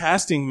guess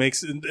casting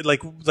makes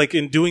like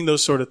in doing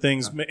those sort of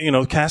things. You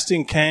know,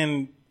 casting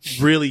can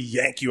really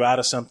yank you out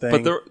of something.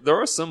 But there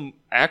are some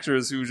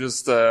actors who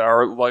just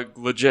are like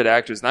legit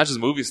actors, not just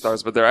movie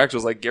stars, but they're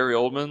actors like Gary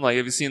Oldman. Like,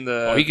 have you seen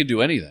the? Oh, he can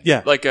do anything.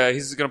 Yeah. Like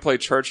he's going to play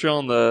Churchill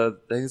in I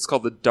think it's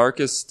called The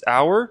Darkest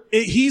Hour.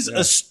 He's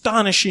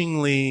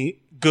astonishingly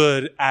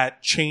good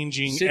at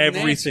changing Sid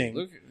everything. Nancy,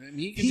 look,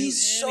 he can He's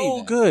do so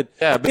anything. good.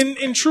 Yeah, but-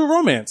 in True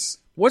Romance.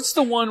 What's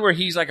the one where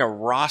he's like a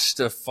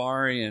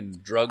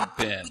Rastafarian drug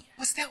pen?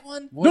 What's that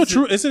one?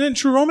 Isn't it in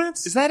True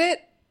Romance? Is that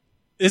it?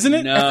 Isn't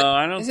it? No,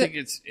 I don't think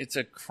it's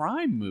a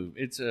crime movie.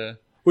 It's a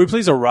Where he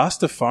plays a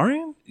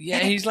Rastafarian?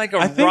 he's like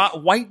I think-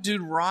 white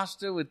dude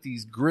Rasta with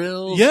these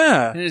grills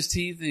Yeah. in his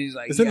teeth, and he's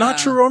like, Is it not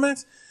True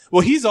Romance?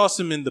 Well, he's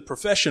awesome in The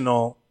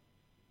Professional.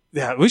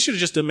 Yeah, we should have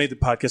just made the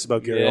podcast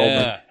about Gary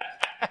Oldman.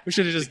 We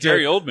should have just Gary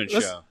did- Oldman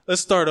let's, show.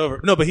 Let's start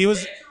over. No, but he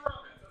was.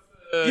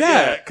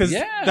 Because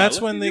Yeah, that's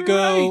look, when they you're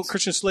go right.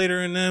 Christian Slater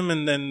and them,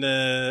 and then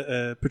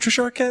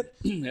Patricia Arquette.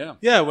 Yeah.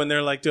 Yeah, when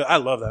they're like, dude, I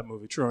love that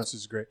movie. True Romance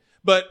is great.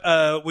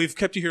 But we've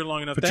kept you here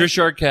long enough.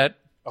 Patricia Arquette,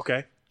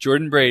 Okay.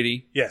 Jordan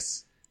Brady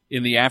Yes.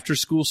 in the After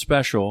School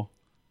Special,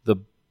 The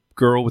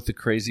Girl with the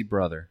Crazy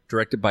Brother,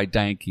 directed by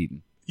Diane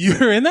Keaton.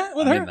 You're in that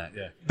with I'm her? in that,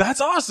 yeah.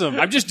 That's awesome.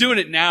 I'm just doing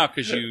it now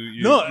because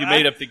you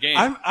made up the game.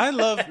 I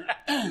love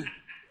No,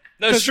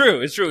 it's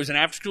true. It's true. It was an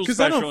After School because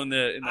I Special don't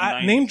in the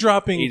 90s, name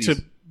dropping 80s.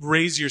 to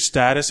raise your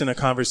status in a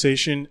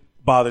conversation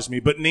bothers me,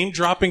 but name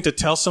dropping to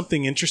tell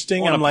something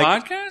interesting, on I'm a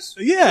like, podcast.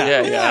 yeah,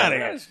 Yeah, get yeah. outta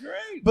here. That's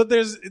great. But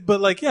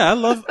I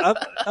love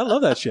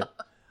that shit.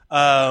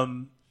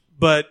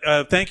 But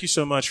thank you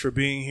so much for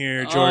being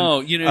here, Jordan. Oh,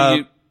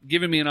 you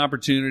giving me an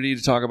opportunity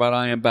to talk about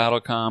I Am Battle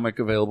Comic,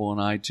 available on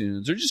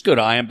iTunes, or just go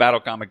to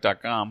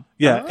iambattlecomic.com.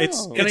 Yeah, Can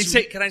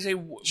I say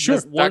Sure.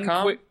 one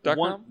 .com? quick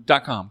 .com?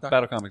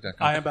 battlecomic.com.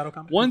 I am Battle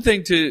Comic. One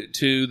thing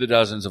to the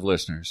dozens of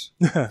listeners.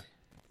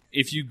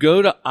 If you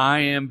go to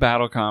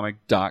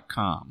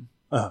iambattlecomic.com,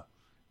 Uh-huh.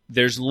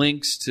 there's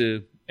links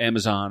to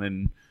Amazon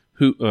and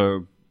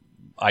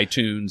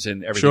iTunes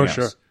and everything else,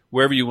 Sure.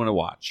 wherever you want to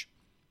watch.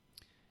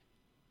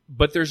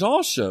 But there's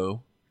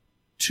also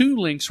 2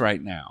 links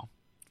right now.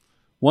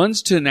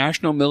 One's to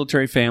National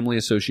Military Family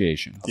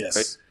Association.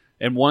 Yes.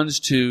 And one's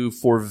to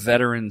For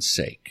Veterans'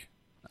 Sake.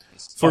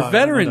 For I don't know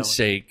Veterans' that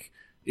Sake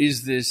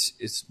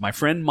it's my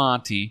friend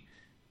Monty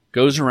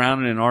goes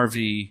around in an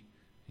RV.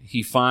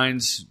 He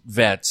finds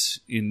vets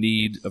in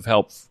need of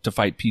help to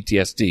fight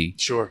PTSD.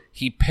 Sure.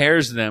 He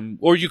pairs them,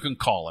 or you can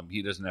call him.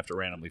 He doesn't have to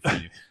randomly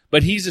find you.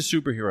 But he's a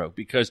superhero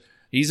because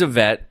he's a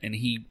vet, and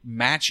he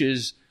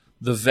matches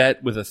the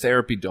vet with a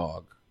therapy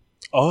dog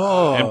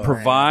Oh. and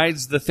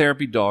provides the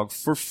therapy dog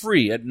for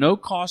free at no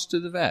cost to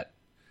the vet.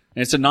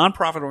 And it's a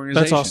nonprofit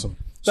organization. That's awesome.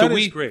 So That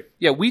is great.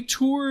 Yeah, we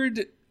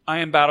toured I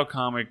Am Battle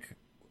Comic.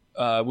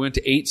 We went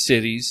to 8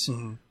 cities.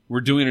 Mm-hmm. We're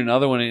doing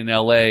another one in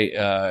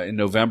LA in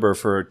November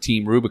for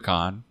Team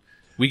Rubicon.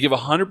 We give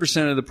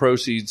 100% of the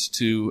proceeds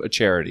to a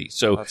charity.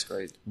 So That's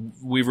great.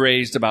 we've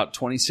raised about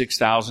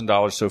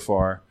 $26,000 so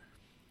far,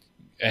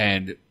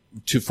 and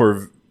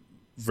for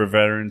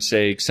Veterans'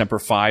 Sake, Semper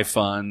Fi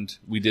Fund,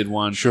 we did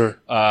one. Sure.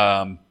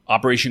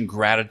 Operation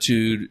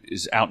Gratitude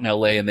is out in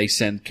LA, and they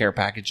send care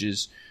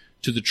packages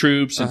to the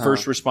troops and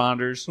first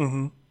responders.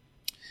 Mm-hmm.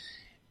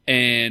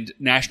 And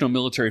National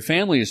Military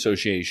Family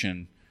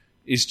Association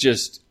is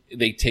just,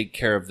 they take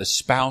care of the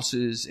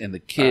spouses and the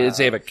kids.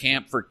 They have a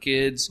camp for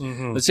kids.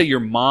 Mm-hmm. Let's say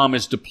your mom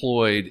is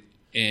deployed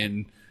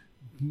in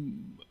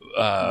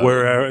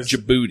Where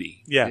Djibouti,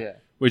 yeah. Yeah.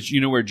 which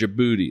you know where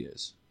Djibouti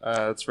is.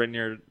 It's right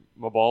near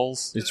my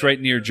balls. It's right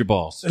near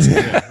Jabals.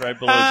 Yeah, right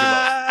below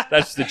Jabals.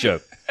 That's the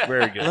joke.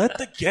 Very good. Let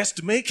the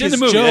guest make It's in his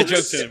the movie. That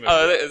jokes. joke's in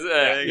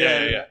the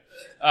movie.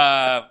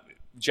 Yeah.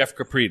 Jeff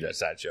Capri does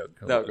that joke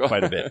No, go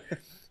quite a bit.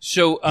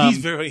 So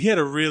He had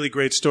a really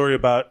great story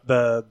about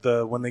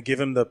the when they give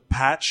him the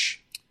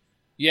patch.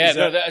 yeah, is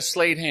that- that's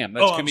Slade Ham.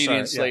 That's Oh, I'm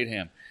comedian sorry,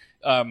 Slade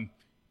Ham.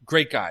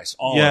 Great guys.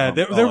 All Yeah, of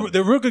them.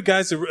 they're real good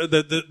guys.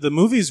 The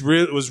movie's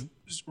was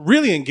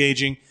really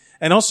engaging,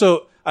 and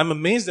also I'm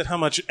amazed at how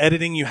much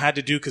editing you had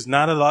to do because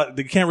not a lot.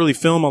 They can't really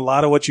film a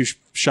lot of what you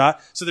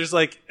shot. So there's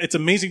it's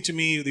amazing to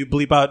me. You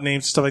bleep out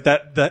names and stuff like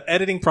that. The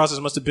editing process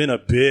must have been a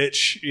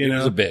bitch. It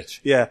was a bitch.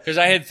 Yeah. Because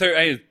I had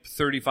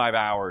 35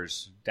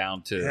 hours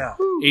down to Yeah.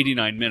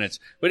 89 minutes.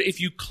 But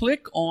if you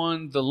click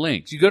on the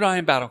links, you go to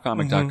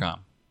iambattlecomic.com.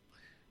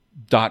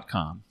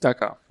 .com.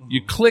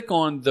 You click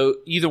on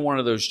either one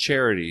of those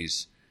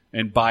charities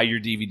and buy your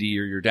DVD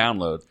or your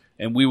download,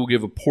 and we will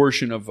give a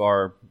portion of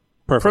our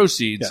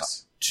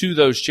proceeds to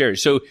those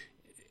charities. So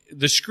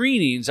the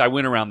screenings, I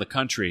went around the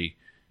country,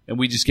 and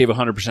we just gave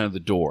 100% of the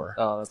door.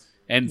 Oh, that's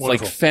and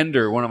wonderful. like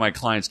Fender, one of my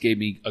clients gave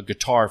me a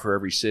guitar for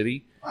every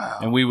city,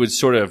 and we would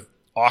sort of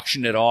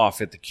auction it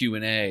off at the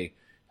Q&A,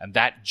 and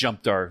that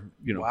jumped our,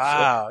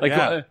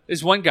 Wow,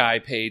 this one guy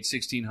paid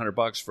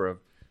 $1,600 for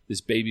this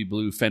baby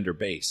blue Fender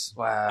bass.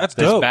 wow. That's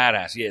That's dope.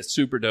 badass. Yeah, it's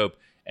super dope.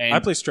 And I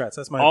play Strats.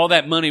 That's my all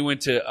that money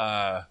went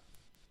to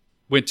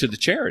the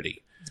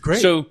charity.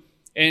 great. So,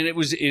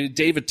 and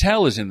Dave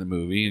Attell is in the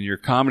movie, and your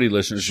comedy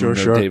listeners will know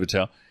Sure. Dave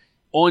Attell.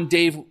 On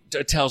Dave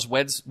Attell's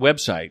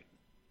website,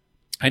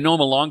 I know him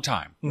a long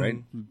time, right?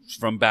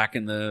 From back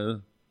in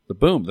the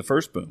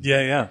first boom.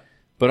 yeah.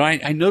 But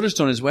I noticed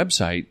on his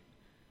website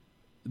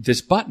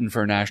this button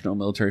for National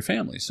Military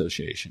Family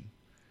Association.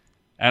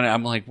 And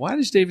I'm like, why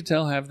does Dave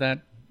Attell have that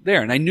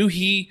there? And I knew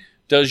he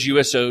does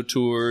USO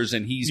tours,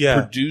 and he's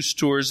produced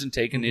tours and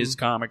taken his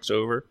comics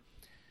over.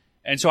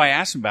 And so I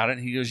asked him about it,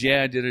 and he goes,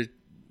 yeah, I did a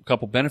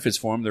couple benefits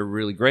for him. They're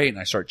really great. And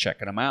I started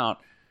checking them out.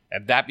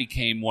 And that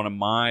became one of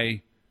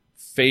my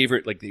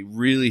favorite, like they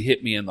really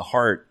hit me in the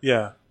heart.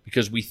 Yeah.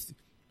 Because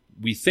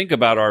we think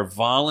about our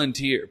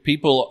volunteer,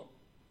 people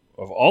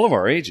of all of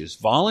our ages,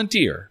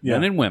 volunteer,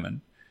 men and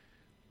women.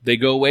 They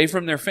go away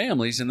from their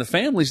families, and the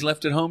families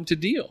left at home to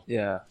deal.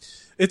 Yeah.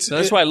 So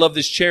that's why I love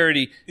this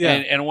charity, Yeah.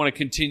 and I want to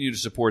continue to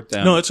support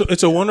them. No,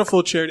 it's a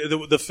wonderful charity.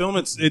 The film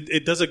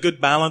it does a good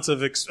balance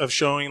of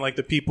showing like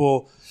the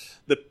people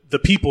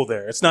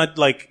there. It's not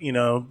like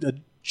a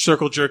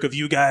circle jerk of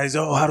you guys.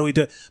 Oh, how do we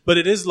do? But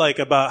it is like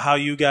about how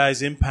you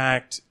guys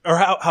impact, or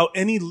how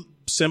any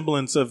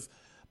semblance of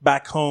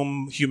back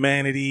home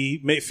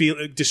humanity may feel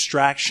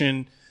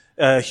distraction.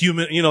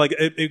 Human, like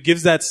it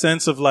gives that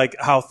sense of like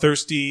how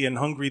thirsty and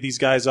hungry these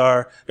guys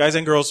are, guys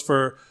and girls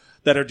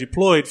that are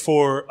deployed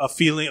for a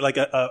feeling like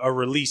a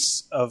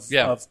release of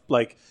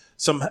like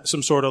some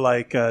sort of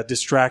like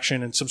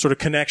distraction and some sort of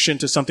connection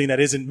to something that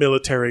isn't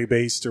military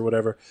based or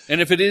whatever.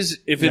 And if it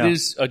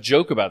is a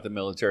joke about the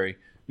military,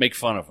 make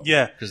fun of them.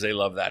 Yeah. Because they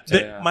love that too.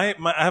 I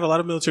have a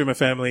lot of military in my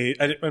family.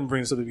 I didn't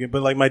bring this up at the beginning,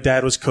 but like my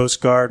dad was Coast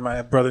Guard,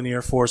 my brother in the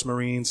Air Force,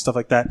 Marines, stuff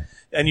like that.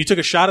 And you took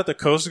a shot at the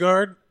Coast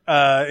Guard,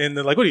 and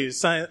they're like, what are you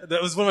sign?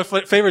 That was one of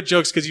my favorite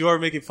jokes because you are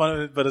making fun of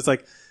it, but it's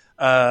like,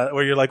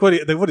 where you're like, what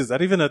is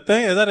that even a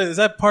thing? Is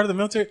that part of the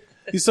military?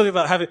 He's talking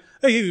about having,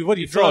 hey, what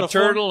do you Draw a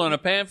turtle on a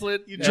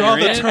pamphlet. You draw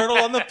the turtle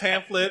on the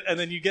pamphlet, and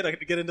then you get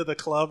into the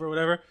club or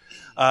whatever.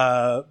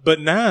 But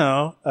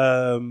now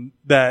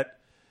that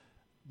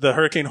the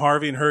Hurricane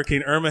Harvey and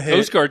Hurricane Irma hit,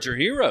 Coast Guards are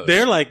heroes.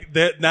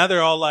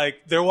 they're all like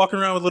they're walking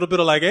around with a little bit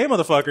of like, hey,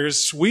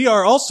 motherfuckers, we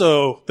are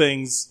also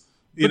things.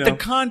 But the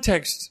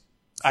context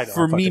I know,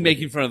 for I'm me fucking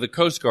making fun of the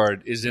Coast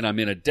Guard is that I'm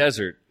in a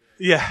desert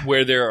yeah,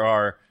 where there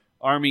are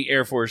Army,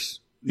 Air Force,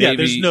 Navy,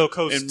 there's no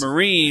coast. and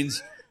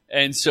Marines.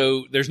 And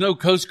so there's no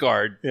Coast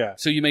Guard. Yeah.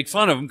 So you make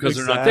fun of them because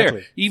they're not there.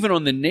 Exactly. Even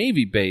on the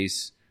Navy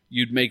base,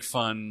 you'd make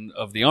fun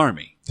of the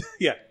Army,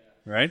 yeah.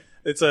 right?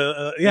 It's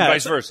and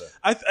vice versa.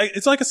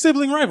 It's like a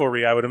sibling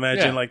rivalry, I would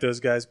imagine, Yeah. like those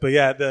guys. But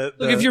yeah, Look,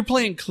 if you're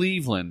playing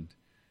Cleveland,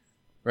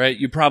 right,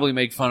 you probably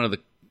make fun of the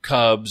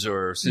Cubs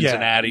or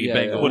Cincinnati,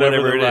 Bengals, whatever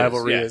whatever the it is.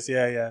 rivalry Yeah. is.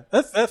 Yeah.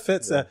 That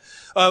fits.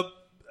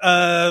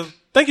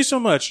 Thank you so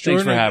much,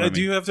 Jordan. Thanks for having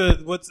do me. you have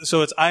to?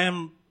 So it's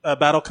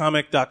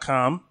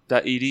iambattlecomic.com.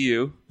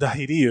 .edu.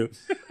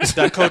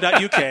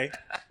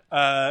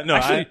 .edu.co.uk. No,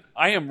 Actually,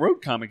 I Am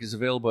Road Comic is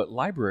available at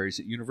libraries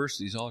at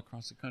universities all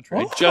across the country.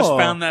 I just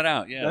found that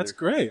out. Yeah, that's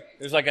great.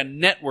 There's like a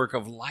network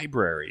of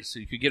libraries, so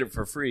you could get it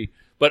for free.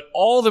 But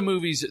all the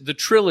movies, the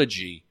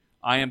trilogy,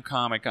 I Am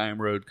Comic, I Am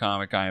Road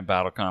Comic, I Am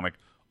Battle Comic,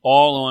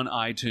 all on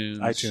iTunes.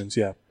 iTunes,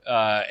 yeah.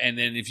 And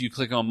then if you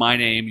click on my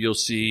name, you'll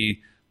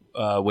see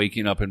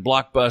Waking Up in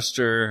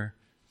Blockbuster,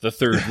 The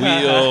Third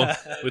Wheel,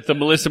 with the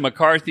Melissa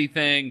McCarthy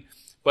thing.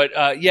 But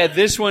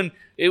this one,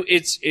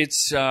 it's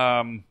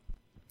been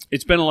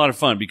a lot of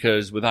fun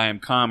because with I Am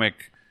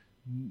Comic,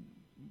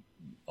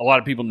 a lot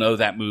of people know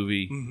that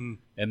movie,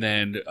 and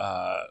then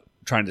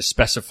trying to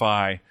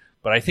specify.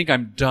 But I think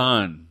I'm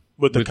done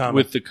With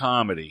the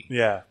comedy.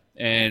 Yeah.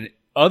 And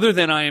other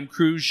than I Am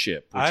Cruise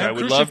Ship, which I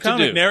would love to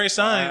do. Nary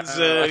Signs.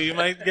 You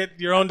might get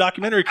your own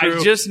documentary crew.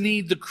 I just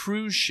need the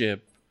cruise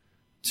ship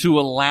to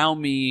allow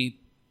me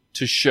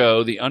to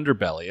show the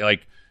underbelly.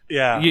 Like,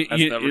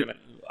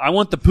 I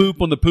want the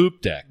poop on the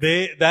poop deck.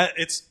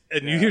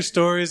 You hear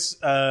stories.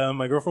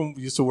 My girlfriend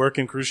used to work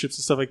in cruise ships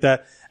and stuff like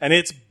that, and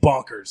it's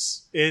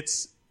bonkers.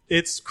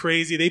 It's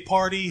crazy. They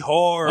party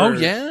hard. Oh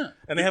yeah,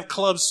 and they have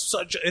clubs.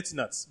 It's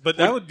nuts. But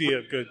that would be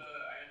a good.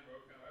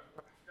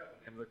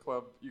 The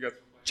club, you got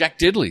Jack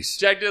Diddley's.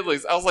 Jack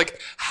Diddley's. I was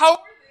like, how are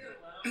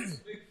they allowed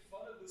to make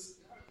fun of this?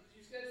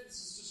 You guys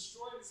just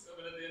destroying stuff,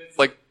 and at the end, it's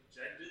like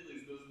Jack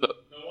Diddley's no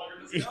longer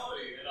does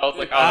comedy. And I was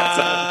like,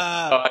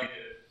 I get it.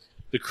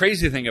 The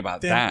crazy thing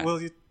about that,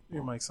 Well,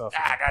 Your mic's off.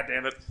 God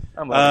damn it.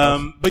 I'm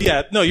laughing. But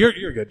yeah, no,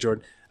 you're good,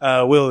 Jordan.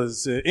 Will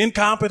is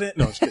incompetent.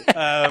 No, I'm just kidding.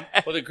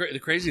 Well, the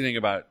crazy thing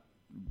about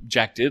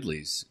Jack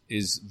Diddley's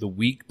is the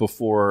week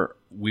before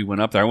we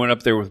went up there, I went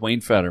up there with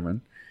Wayne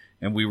Fetterman,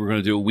 and we were going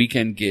to do a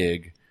weekend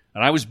gig,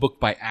 and I was booked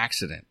by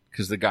accident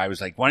because the guy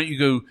was like, why don't you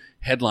go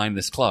headline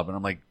this club? And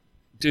I'm like,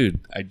 dude,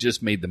 I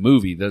just made the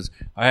movie.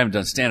 I haven't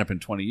done stand-up in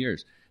 20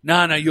 years.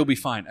 No, you'll be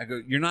fine. I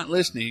go, you're not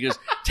listening. He goes,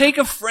 take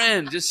a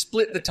friend. Just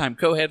split the time.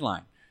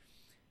 Co-headline.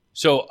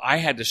 So I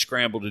had to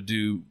scramble to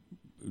do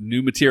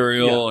new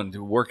material and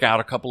to work out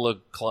a couple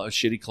of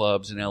shitty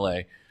clubs in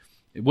L.A.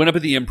 It went up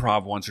at the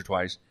Improv once or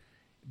twice.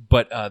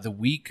 But the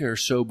week or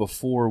so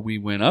before we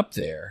went up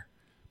there,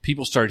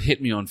 people started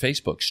hitting me on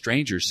Facebook,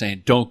 strangers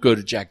saying, don't go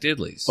to Jack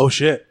Diddley's. Oh,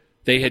 shit.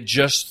 They had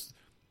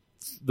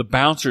the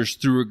bouncers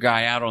threw a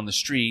guy out on the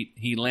street.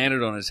 He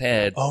landed on his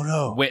head. Oh,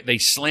 no. They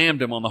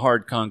slammed him on the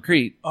hard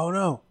concrete. Oh,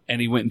 no.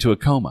 And he went into a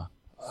coma.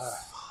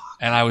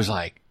 And I was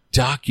like,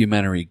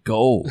 documentary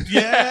gold.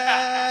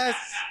 Yes!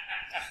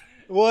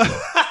 What?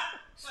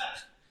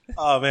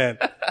 Oh, man.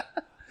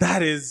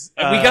 That is...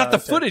 And we got the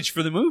footage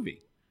for the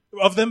movie.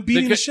 Of them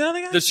beating the shit out of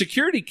the guy? The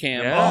security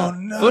cam. Yeah. Oh,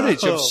 no.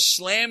 Footage of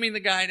slamming the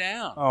guy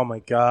down. Oh, my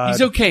God.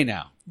 He's okay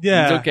now.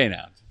 Yeah. He's okay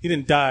now. He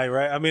didn't die,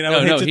 right? I mean, I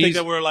would hate to think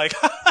that we're like,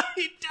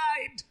 he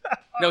died.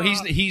 No,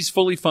 he's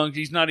fully funked.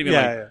 He's not even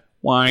Yeah.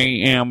 I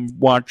am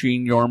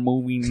watching your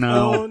movie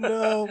now. Oh,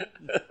 no.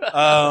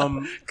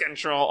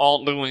 Control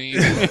Alt Delete.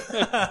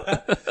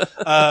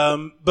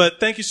 But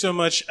thank you so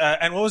much.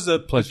 And what was the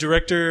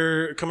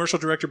Pleasure. commercial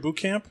director boot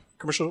camp?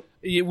 Commercial?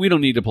 We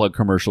don't need to plug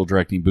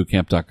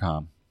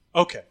commercialdirectingbootcamp.com.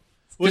 Okay.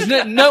 Because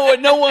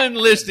no one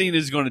listening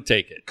is going to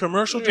take it.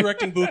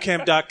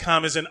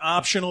 Commercialdirectingbootcamp.com is an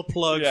optional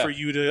plug for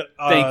you to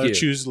Thank you.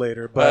 choose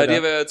later. But Do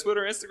you have a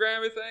Twitter, Instagram,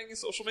 everything,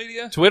 social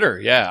media? Twitter,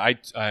 yeah.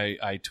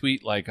 I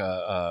tweet like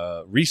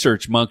a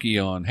research monkey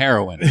on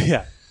heroin.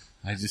 yeah.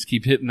 I just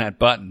keep hitting that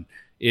button.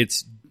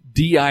 It's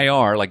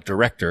DIR, like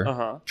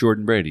director,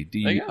 Jordan Brady.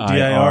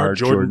 DIR,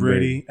 Jordan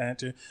Brady.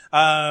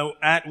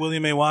 At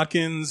William A.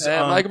 Watkins.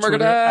 At on Mike Twitter,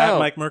 Mercadal. At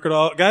Mike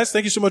Mercadal. Guys,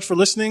 thank you so much for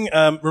listening.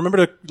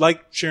 Remember to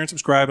like, share, and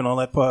subscribe and all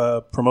that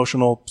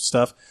promotional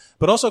stuff.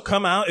 But also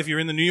come out, if you're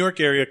in the New York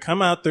area,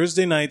 come out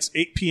Thursday nights,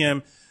 8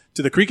 p.m.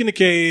 to the Creek in the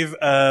Cave,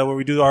 where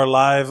we do our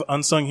live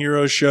Unsung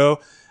Heroes show.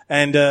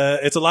 And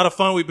it's a lot of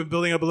fun. We've been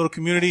building up a little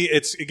community.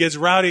 It gets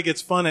rowdy, it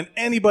gets fun, and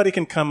anybody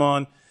can come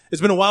on.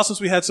 It's been a while since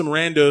we had some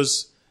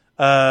randos,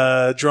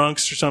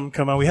 drunks or something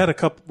come on. We had a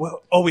couple.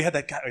 We had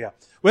that guy. Oh, yeah.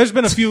 Well, there's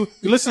been a few.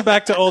 Listen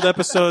back to old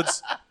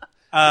episodes,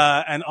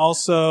 and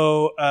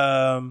also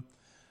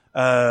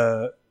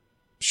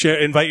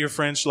invite your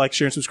friends to like,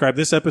 share, and subscribe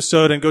this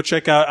episode, and go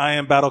check out I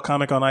Am Battle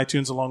Comic on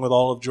iTunes, along with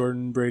all of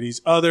Jordan Brady's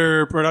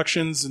other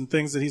productions and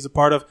things that he's a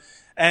part of.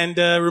 And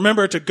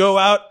remember to go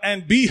out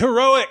and be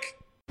heroic.